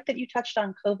they like that you touched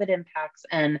on COVID impacts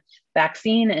and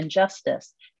vaccine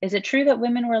injustice. Is it true that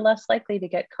women were less likely to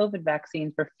get COVID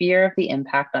vaccine for fear of the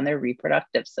impact on their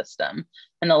reproductive system?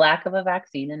 And the lack of a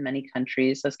vaccine in many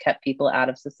countries has kept people out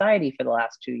of society for the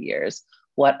last 2 years.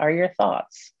 What are your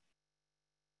thoughts?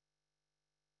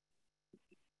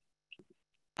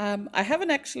 I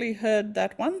haven't actually heard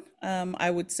that one,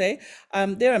 I would say.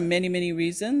 There are many, many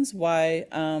reasons why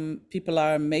people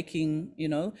are making,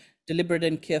 deliberate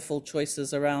and careful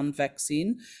choices around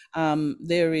vaccine.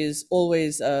 There is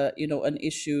always, an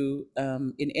issue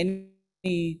in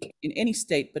any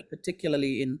state, but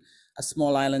particularly in a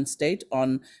small island state,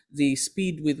 on the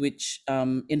speed with which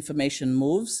information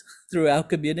moves through our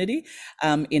community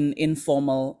in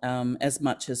informal as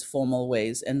much as formal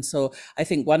ways. And so I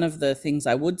think one of the things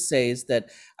I would say is that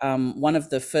one of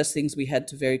the first things we had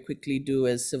to very quickly do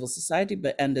as civil society,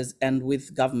 and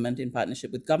with government, in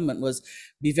partnership with government, was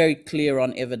be very clear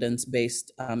on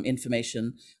evidence-based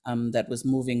information that was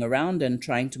moving around, and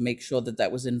trying to make sure that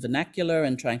that was in vernacular,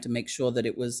 and trying to make sure that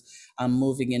it was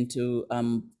moving into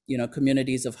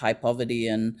communities of high poverty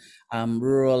and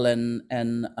rural and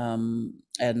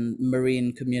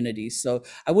marine communities. So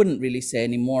I wouldn't really say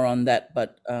any more on that,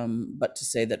 but to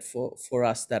say that for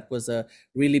us that was a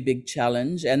really big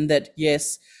challenge, and that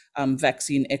yes,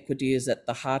 vaccine equity is at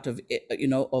the heart of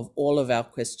of all of our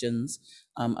questions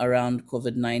around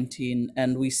COVID-19,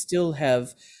 and we still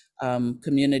have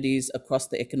communities across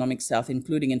the economic south,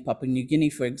 including in Papua New Guinea,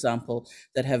 for example,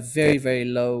 that have very, very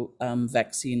low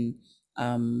vaccine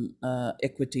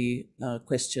equity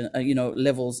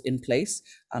levels in place,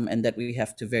 and that we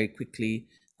have to very quickly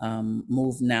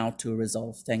move now to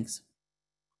resolve. Thanks.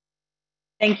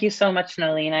 Thank you so much,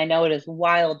 Nolene. I know it is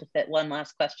wild to fit one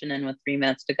last question in with 3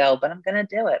 minutes to go, but I'm going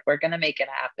to do it. We're going to make it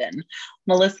happen.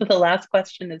 Melissa, the last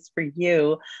question is for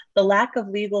you. The lack of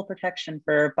legal protection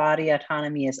for body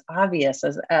autonomy is obvious,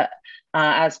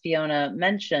 as Fiona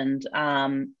mentioned.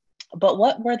 But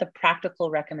what were the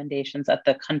practical recommendations at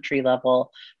the country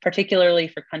level, particularly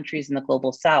for countries in the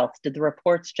global south? Did the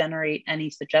reports generate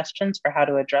any suggestions for how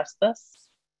to address this?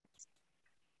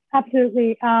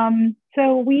 Absolutely.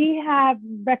 So we have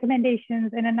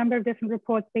recommendations in a number of different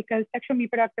reports, because sexual and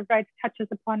reproductive rights touches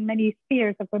upon many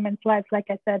spheres of women's lives, like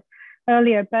I said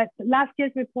earlier. But last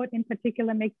year's report in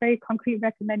particular makes very concrete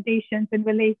recommendations in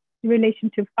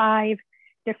relation to 5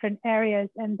 different areas.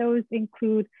 And those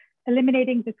include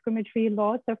eliminating discriminatory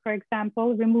laws. So for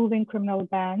example, removing criminal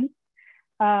bans,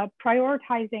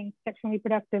 prioritizing sexual and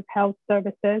reproductive health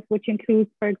services, which includes,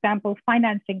 for example,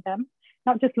 financing them,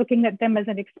 not just looking at them as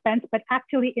an expense, but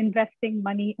actually investing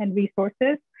money and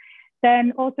resources.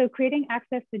 Then also creating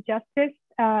access to justice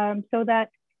so that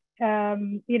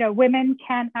women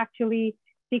can actually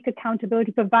seek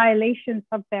accountability for violations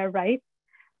of their rights.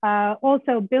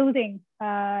 Also building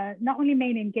not only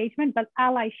main engagement, but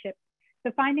allyship.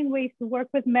 So finding ways to work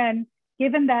with men,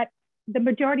 given that the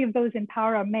majority of those in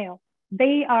power are male.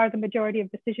 They are the majority of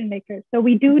decision makers. So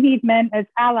we do need men as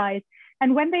allies.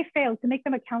 And when they fail, to make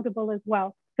them accountable as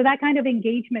well. So that kind of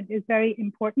engagement is very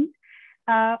important.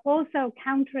 Also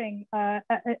countering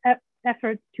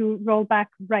efforts to roll back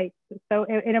rights. So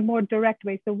in a more direct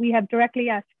way. So we have directly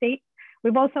asked states.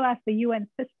 We've also asked the UN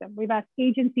system. We've asked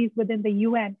agencies within the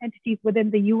UN, entities within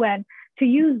the UN, to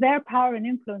use their power and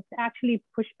influence to actually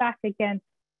push back against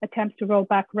attempts to roll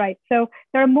back rights. So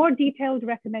there are more detailed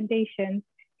recommendations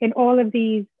in all of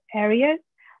these areas.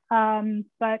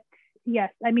 But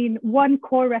yes, I mean, one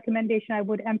core recommendation I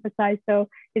would emphasize, though,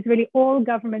 is really all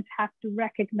governments have to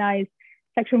recognize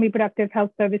sexual and reproductive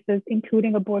health services,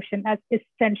 including abortion, as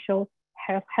essential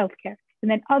healthcare.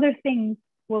 And then other things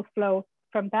will flow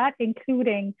from that,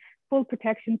 including full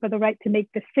protection for the right to make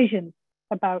decisions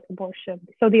about abortion.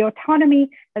 So the autonomy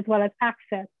as well as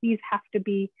access, these have to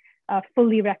be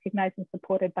fully recognized and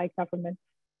supported by governments.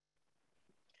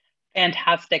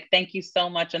 Fantastic. Thank you so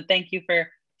much. And thank you for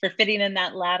fitting in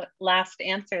that last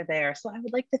answer there. So I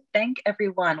would like to thank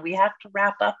everyone. We have to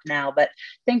wrap up now, but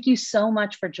thank you so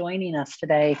much for joining us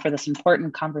today for this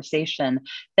important conversation.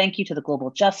 Thank you to the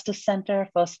Global Justice Center,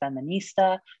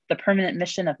 Feminista, the Permanent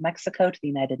Mission of Mexico to the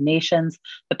United Nations,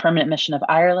 the Permanent Mission of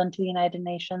Ireland to the United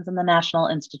Nations, and the National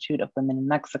Institute of Women in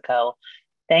Mexico.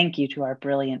 Thank you to our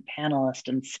brilliant panelists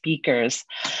and speakers.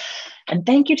 And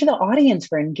thank you to the audience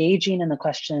for engaging in the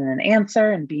question and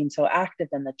answer and being so active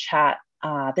in the chat.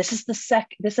 This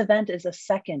event is a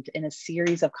second in a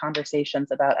series of conversations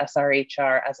about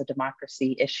SRHR as a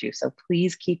democracy issue. So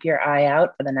please keep your eye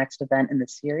out for the next event in the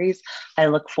series. I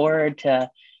look forward to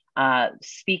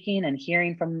speaking and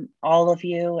hearing from all of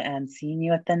you and seeing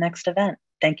you at the next event.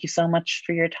 Thank you so much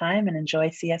for your time and enjoy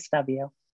CSW.